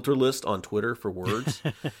my filter list on Twitter for words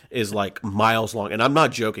is like miles long, and I'm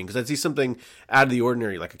not joking, because I'd see something out of the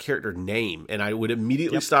ordinary, like a character name, and I would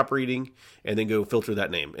immediately stop reading and then go filter that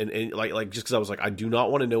name, and like just because I was like, I do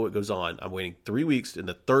not want to know what goes on. I'm waiting 3 weeks. In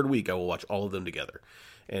the third week, I will watch all of them together,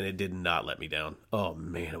 and it did not let me down. Oh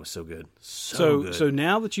man, it was so good, so good. So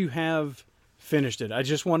now that you have finished it, I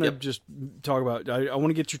just want to just talk about. I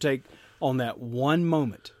want to get your take on that one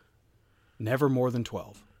moment. Never more than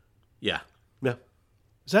 12. Yeah.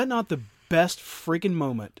 Is that not the best freaking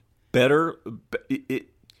moment? Better.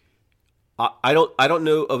 I don't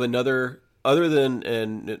know of another other than,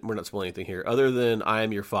 and we're not spoiling anything here, other than I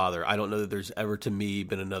Am Your Father. I don't know that there's ever to me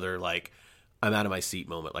been another like I'm out of my seat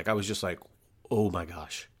moment. Like I was just like, oh my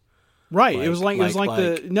gosh. Right. It was like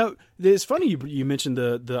it's funny you mentioned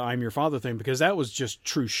the I'm Your Father thing, because that was just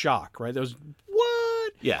true shock, right? That was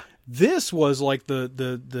what? Yeah. This was like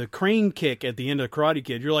the crane kick at the end of Karate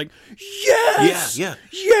Kid. You're like, yes,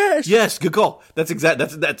 yes, good call. That's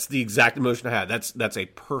the exact emotion I had. That's a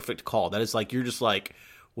perfect call. That is like you're just like,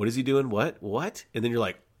 what is he doing? What? And then you're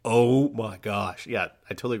like, oh my gosh, yeah,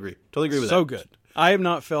 I totally agree with that. So good. I have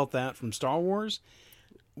not felt that from Star Wars.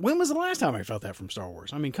 When was the last time I felt that from Star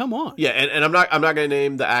Wars? I mean, come on. Yeah, and I'm not going to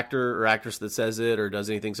name the actor or actress that says it or does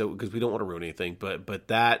anything, so because we don't want to ruin anything. But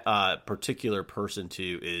that particular person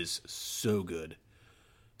too is so good,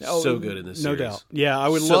 so good in this series. No doubt. Yeah, I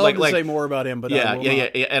would love to say more about him, but yeah,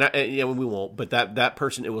 and we won't. But that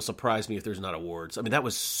person, it will surprise me if there's not awards. I mean, that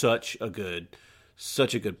was such a good.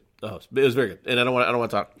 Oh, it was very good, and I don't want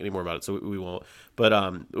to talk any more about it, so we won't. But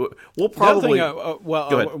we'll probably. I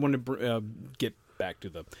want to get back to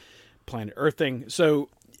the planet Earth thing. So,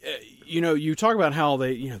 you talk about how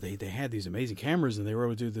they had these amazing cameras and they were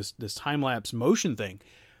able to do this time lapse motion thing.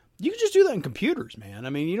 You can just do that in computers, man.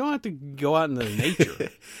 I mean, you don't have to go out in the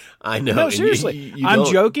nature. I know. No, seriously, I'm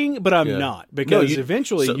joking, but I'm not, because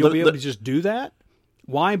eventually you'll be able to just do that.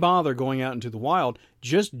 Why bother going out into the wild?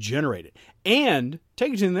 Just generate it and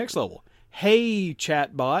take it to the next level. Hey,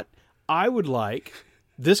 chatbot, I would like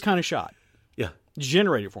this kind of shot. Yeah,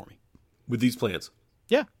 generate it for me. With these plans.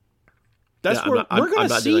 Yeah. That's where we're going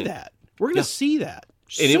to see that. We're going to see that.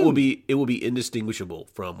 And it will be indistinguishable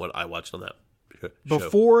from what I watched on that show.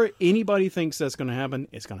 Before anybody thinks that's going to happen,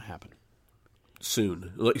 it's going to happen.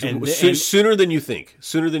 Soon. Sooner than you think.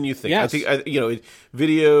 Sooner than you think. Yes. I think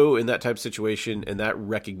video and that type of situation and that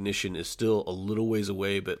recognition is still a little ways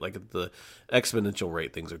away, but like at the exponential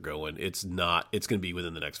rate things are going, it's going to be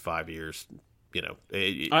within the next 5 years.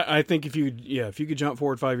 I think if you could jump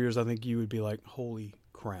forward 5 years, I think you would be like, holy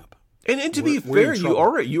crap. And to be fair,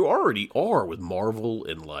 you already are with Marvel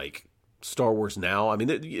and like Star Wars now. I mean,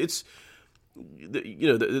 it's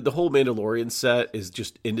the whole Mandalorian set is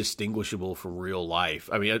just indistinguishable from real life.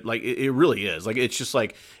 I mean, like it really is. Like it's just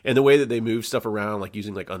like, and the way that they move stuff around, like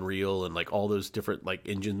using like Unreal and like all those different like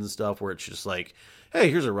engines and stuff, where it's just like, hey,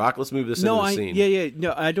 here's a rock, let's move this into the scene.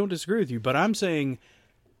 No, I don't disagree with you, but I'm saying.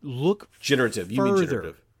 Look generative. Further. You mean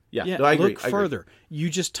generative? Yeah. No, I agree. Look further. You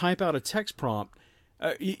just type out a text prompt.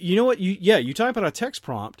 You know what? You type out a text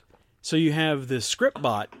prompt, so you have the script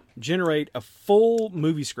bot generate a full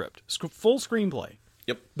movie script, full screenplay.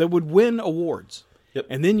 Yep. That would win awards. Yep.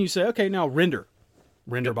 And then you say, okay, now render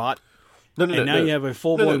bot. No. You have a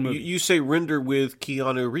full blown movie. You say render with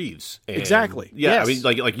Keanu Reeves. Exactly. Yeah. Yes. I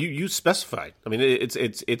mean, like you specified. I mean,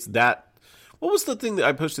 it's that. What was the thing that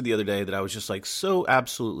I posted the other day that I was just like so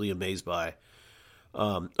absolutely amazed by?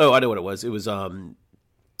 I know what it was. It was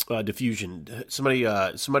Diffusion. Somebody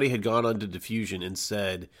had gone onto Diffusion and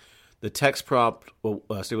said the text prompt,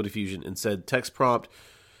 Stable Diffusion, and said text prompt,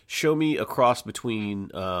 show me a cross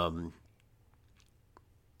between. I'm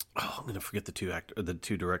going to forget the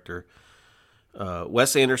two director,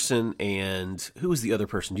 Wes Anderson, and who was the other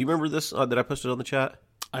person? Do you remember this that I posted on the chat?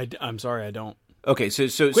 I'm sorry, I don't. Okay, so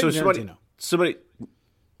somebody,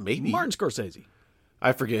 maybe Martin Scorsese.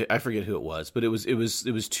 I forget who it was, but it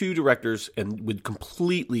was two directors and with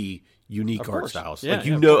completely unique art styles. Yeah, like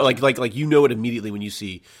you know it immediately when you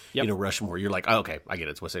see Rushmore. You're like, oh, okay, I get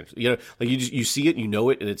it. It's Wes Anderson. Like you see it, you know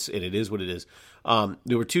it, and it is what it is.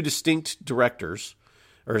 There were two distinct directors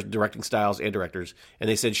or directing styles and directors, and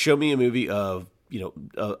they said, show me a movie of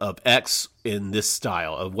of X in this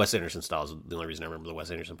style of Wes Anderson style is the only reason I remember the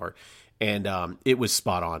Wes Anderson part. And it was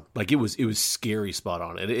spot on. Like it was scary spot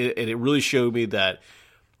on. And it really showed me that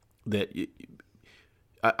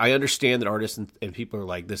I understand that artists and people are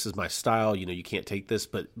like, this is my style. You can't take this,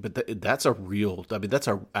 but that's a real. I mean, that's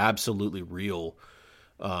a absolutely real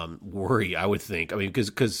worry. I would think. I mean,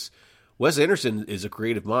 because Wes Anderson is a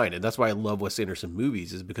creative mind, and that's why I love Wes Anderson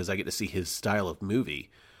movies, is because I get to see his style of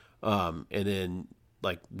movie. And then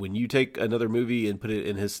like when you take another movie and put it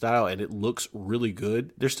in his style, and it looks really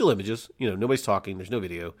good. There's still images. Nobody's talking. There's no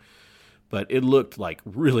video. But it looked like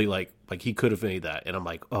really like he could have made that. And I'm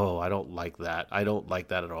like, oh, I don't like that. I don't like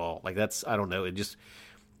that at all. Like that's, I don't know. It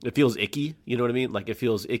feels icky. You know what I mean? Like it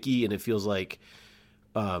feels icky, and it feels like,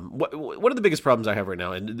 one of the biggest problems I have right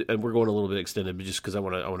now, and we're going a little bit extended, but just because I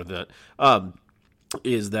want to vent,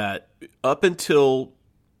 is that up until,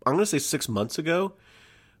 I'm going to say 6 months ago,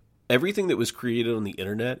 everything that was created on the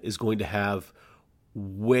internet is going to have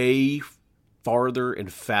way farther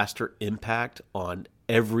and faster impact on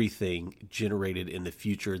everything generated in the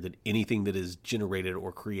future than anything that is generated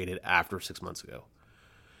or created after 6 months ago,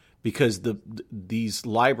 because these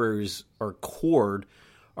libraries are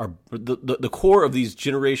the core of these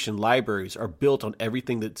generation libraries are built on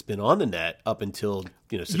everything that's been on the net up until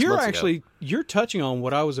 6 months ago. You're touching on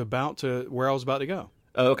where I was about to go.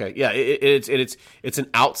 Oh, okay, yeah, it's an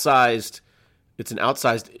outsized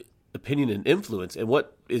opinion and influence, and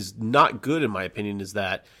what is not good in my opinion is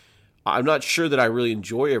that I'm not sure that I really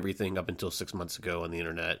enjoy everything up until 6 months ago on the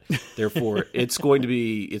internet. Therefore, it's going to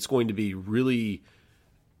be really.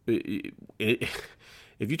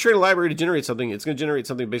 If you train a library to generate something, it's going to generate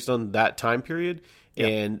something based on that time period,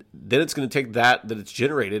 and then it's going to take that it's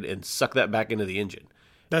generated and suck that back into the engine.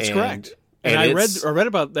 That's correct. And I read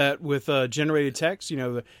about that with generated text.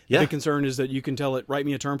 The big concern is that you can tell it, write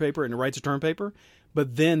me a term paper, and it writes a term paper.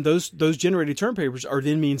 But then those generated term papers are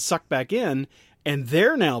then being sucked back in, and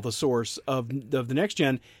they're now the source of the next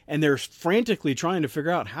gen. And they're frantically trying to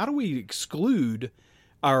figure out, how do we exclude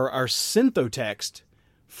our synthotext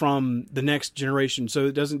from the next generation so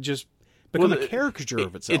it doesn't just become a caricature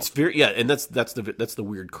of itself. It's very and that's the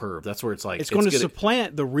weird curve. That's where it's like it's going to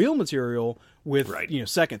supplant the real material with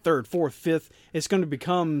second, third, fourth, fifth. It's going to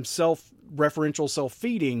become self-referential,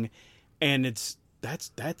 self-feeding, and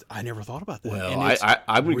that's I never thought about that. Well,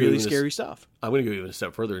 I'm really scary stuff. I'm going to go even a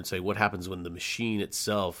step further and say, what happens when the machine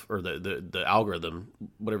itself, or the algorithm,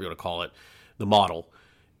 whatever you want to call it, the model,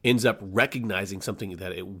 ends up recognizing something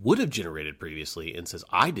that it would have generated previously and says,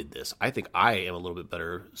 I did this. I think I am a little bit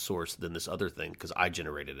better source than this other thing because I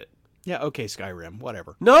generated it. Yeah, okay, Skyrim,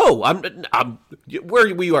 whatever. No, I'm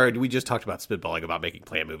where we are. We just talked about spitballing about making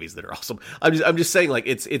plant movies that are awesome. I'm just saying, like,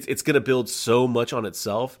 it's going to build so much on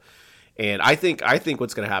itself, and I think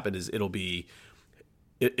what's going to happen is it'll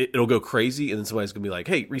go crazy, and then somebody's going to be like,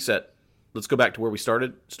 hey, reset. Let's go back to where we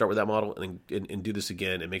started. Start with that model, and do this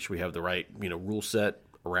again, and make sure we have the right rule set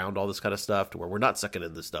around all this kind of stuff to where we're not sucking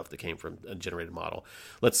in the stuff that came from a generated model.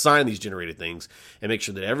 Let's sign these generated things and make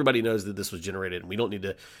sure that everybody knows that this was generated, and we don't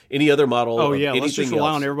need any other model. Oh yeah, let's just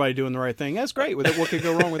rely on everybody doing the right thing. That's great. What could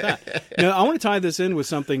go wrong with that? Now, I want to tie this in with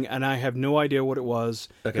something, and I have no idea what it was.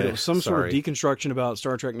 Okay, but it was some sort of deconstruction about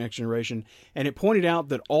Star Trek Next Generation, and it pointed out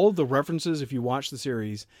that all of the references, if you watch the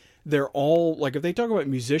series, they're all, like, if they talk about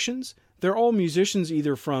musicians, they're all musicians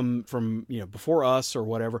either from before us or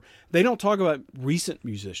whatever. They don't talk about recent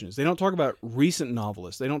musicians. They don't talk about recent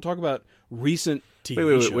novelists. They don't talk about recent TV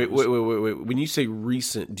shows. Wait. When you say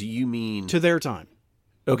recent, do you mean to their time?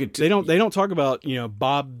 Okay. They don't talk about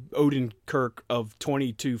Bob Odenkirk of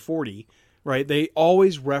 2240, right? They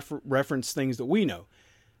always reference things that we know.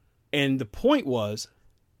 And the point was,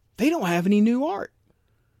 they don't have any new art,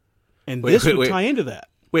 and this would tie into that.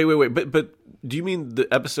 Wait. But do you mean the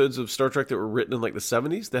episodes of Star Trek that were written in like the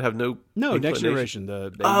 70s that have no Next Generation?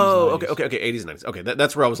 The 80s, okay, 80s and 90s. Okay,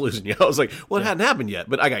 that's where I was losing you. I was like, well, it hadn't happened yet,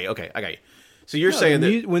 but I got you. Okay, I got you. So you're saying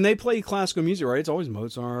that when they play classical music, right? It's always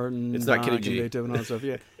Mozart and it's not Kenny G, Beethoven and all that stuff.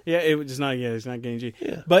 Yeah. It's not Kenny G.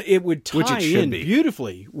 Yeah. But it would tie in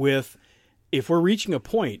beautifully with, if we're reaching a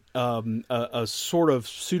point, a sort of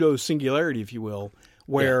pseudo singularity, if you will,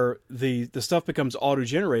 where the stuff becomes auto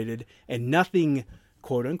generated and nothing,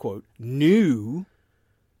 quote unquote, new,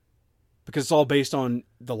 because it's all based on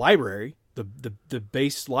the library, the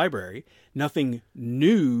base library. Nothing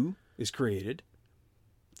new is created.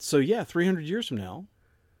 So 300 years from now,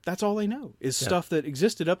 that's all they know is stuff that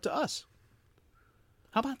existed up to us.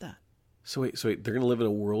 How about that? So wait, they're going to live in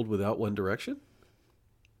a world without One Direction?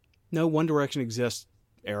 No, One Direction exists,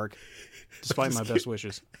 Eric, despite my best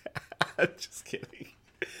wishes. I'm just kidding.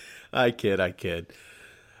 I kid.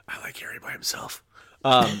 I like Harry by himself.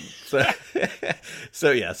 So,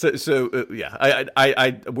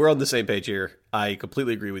 we're on the same page here. I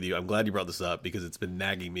completely agree with you. I'm glad you brought this up because it's been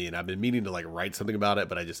nagging me, and I've been meaning to like write something about it,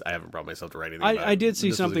 but I haven't brought myself to write anything. I did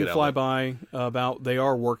see something fly by about they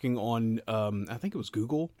are working on. I think it was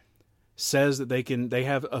Google says that they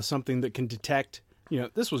have something that can detect.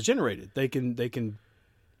 This was generated. They can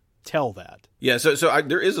tell that. Yeah, so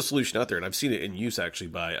there is a solution out there, and I've seen it in use actually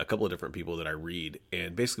by a couple of different people that I read.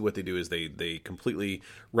 And basically what they do is they completely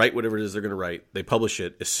write whatever it is they're going to write. They publish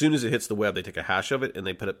it. As soon as it hits the web, they take a hash of it, and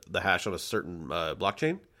they put up the hash on a certain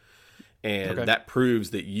blockchain. And that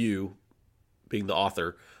proves that you, being the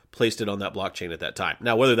author, placed it on that blockchain at that time.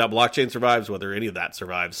 Now, whether that blockchain survives, whether any of that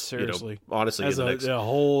survives, seriously, honestly, that's a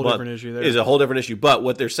whole different issue there. Is a whole different issue. But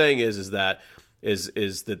what they're saying is that this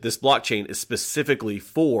blockchain is specifically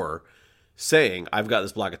for saying, I've got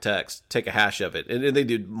this block of text, take a hash of it. And they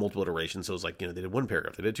did multiple iterations. So it was like, they did one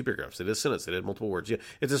paragraph, they did two paragraphs, they did a sentence, they did multiple words. Yeah,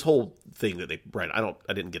 it's this whole thing that they write. I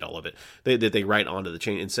didn't get all of it. They write onto the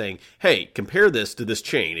chain and saying, hey, compare this to this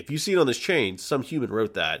chain. If you see it on this chain, some human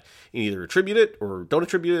wrote that, and either attribute it or don't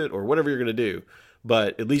attribute it or whatever you're going to do.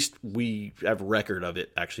 But at least we have record of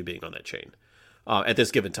it actually being on that chain. At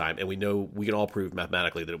this given time, and we can all prove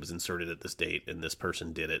mathematically that it was inserted at this date and this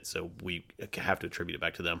person did it, so we have to attribute it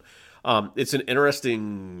back to them. It's an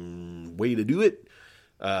interesting way to do it.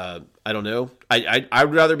 I don't know. I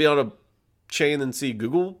would rather be on a chain than see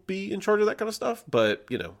Google be in charge of that kind of stuff, but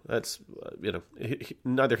that's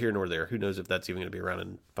neither here nor there. Who knows if that's even going to be around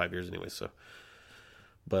in 5 years anyway. So,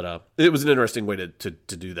 but it was an interesting way to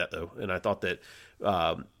do that though, and I thought that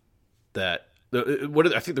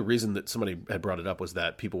I think the reason that somebody had brought it up was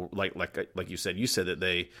that people like you said that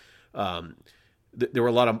they there were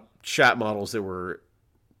a lot of chat models that were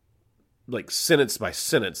like sentence by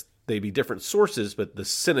sentence. They'd be different sources, but the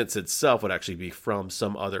sentence itself would actually be from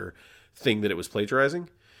some other thing that it was plagiarizing.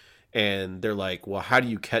 And they're like, well, how do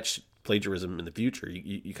you catch plagiarism in the future?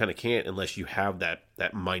 You kind of can't unless you have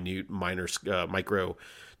that micro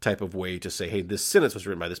type of way to say, hey, this sentence was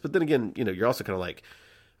written by this. But then again, you're also kind of like,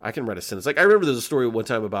 I can write a sentence. Like I remember there's a story one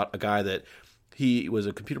time about a guy that he was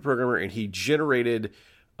a computer programmer and he generated,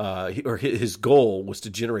 his goal was to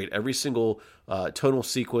generate every single tonal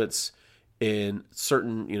sequence in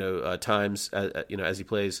certain times as he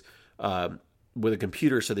plays with a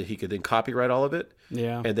computer so that he could then copyright all of it.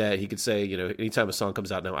 Yeah, and that he could say anytime a song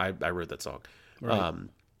comes out now I wrote that song. Right.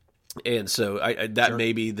 And so that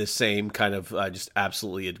may be the same kind of just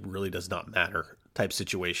absolutely it really does not matter type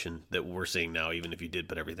situation that we're seeing now, even if you did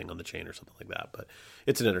put everything on the chain or something like that. But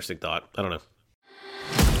it's an interesting thought. I don't know.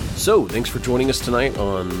 So thanks for joining us tonight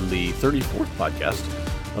on the 34th podcast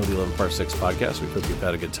of the 11 Parsecs podcast. We hope you've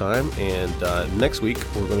had a good time. And next week,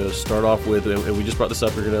 we're going to start off with, and we just brought this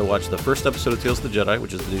up, we're going to watch the first episode of Tales of the Jedi,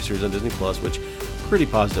 which is the new series on Disney+, which pretty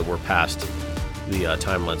positive we're past the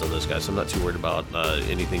timelines on those guys. So I'm not too worried about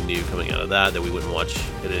anything new coming out of that we wouldn't watch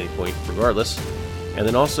at any point regardless. And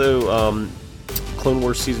then also Clone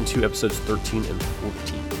Wars Season 2, Episodes 13 and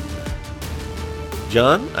 14.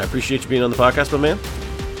 John, I appreciate you being on the podcast, my man.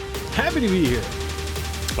 Happy to be here.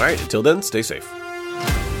 All right, until then, stay safe.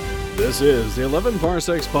 This is the 11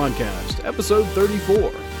 Parsecs Podcast, Episode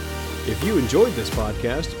 34. If you enjoyed this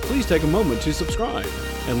podcast, please take a moment to subscribe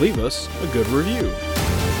and leave us a good review.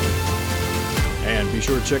 And be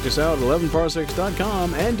sure to check us out at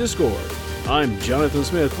 11parsecs.com and Discord. I'm Jonathan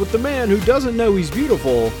Smith with the man who doesn't know he's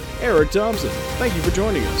beautiful, Eric Thompson. Thank you for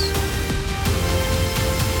joining us.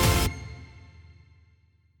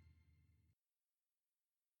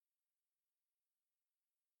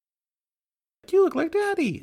 You look like Daddy.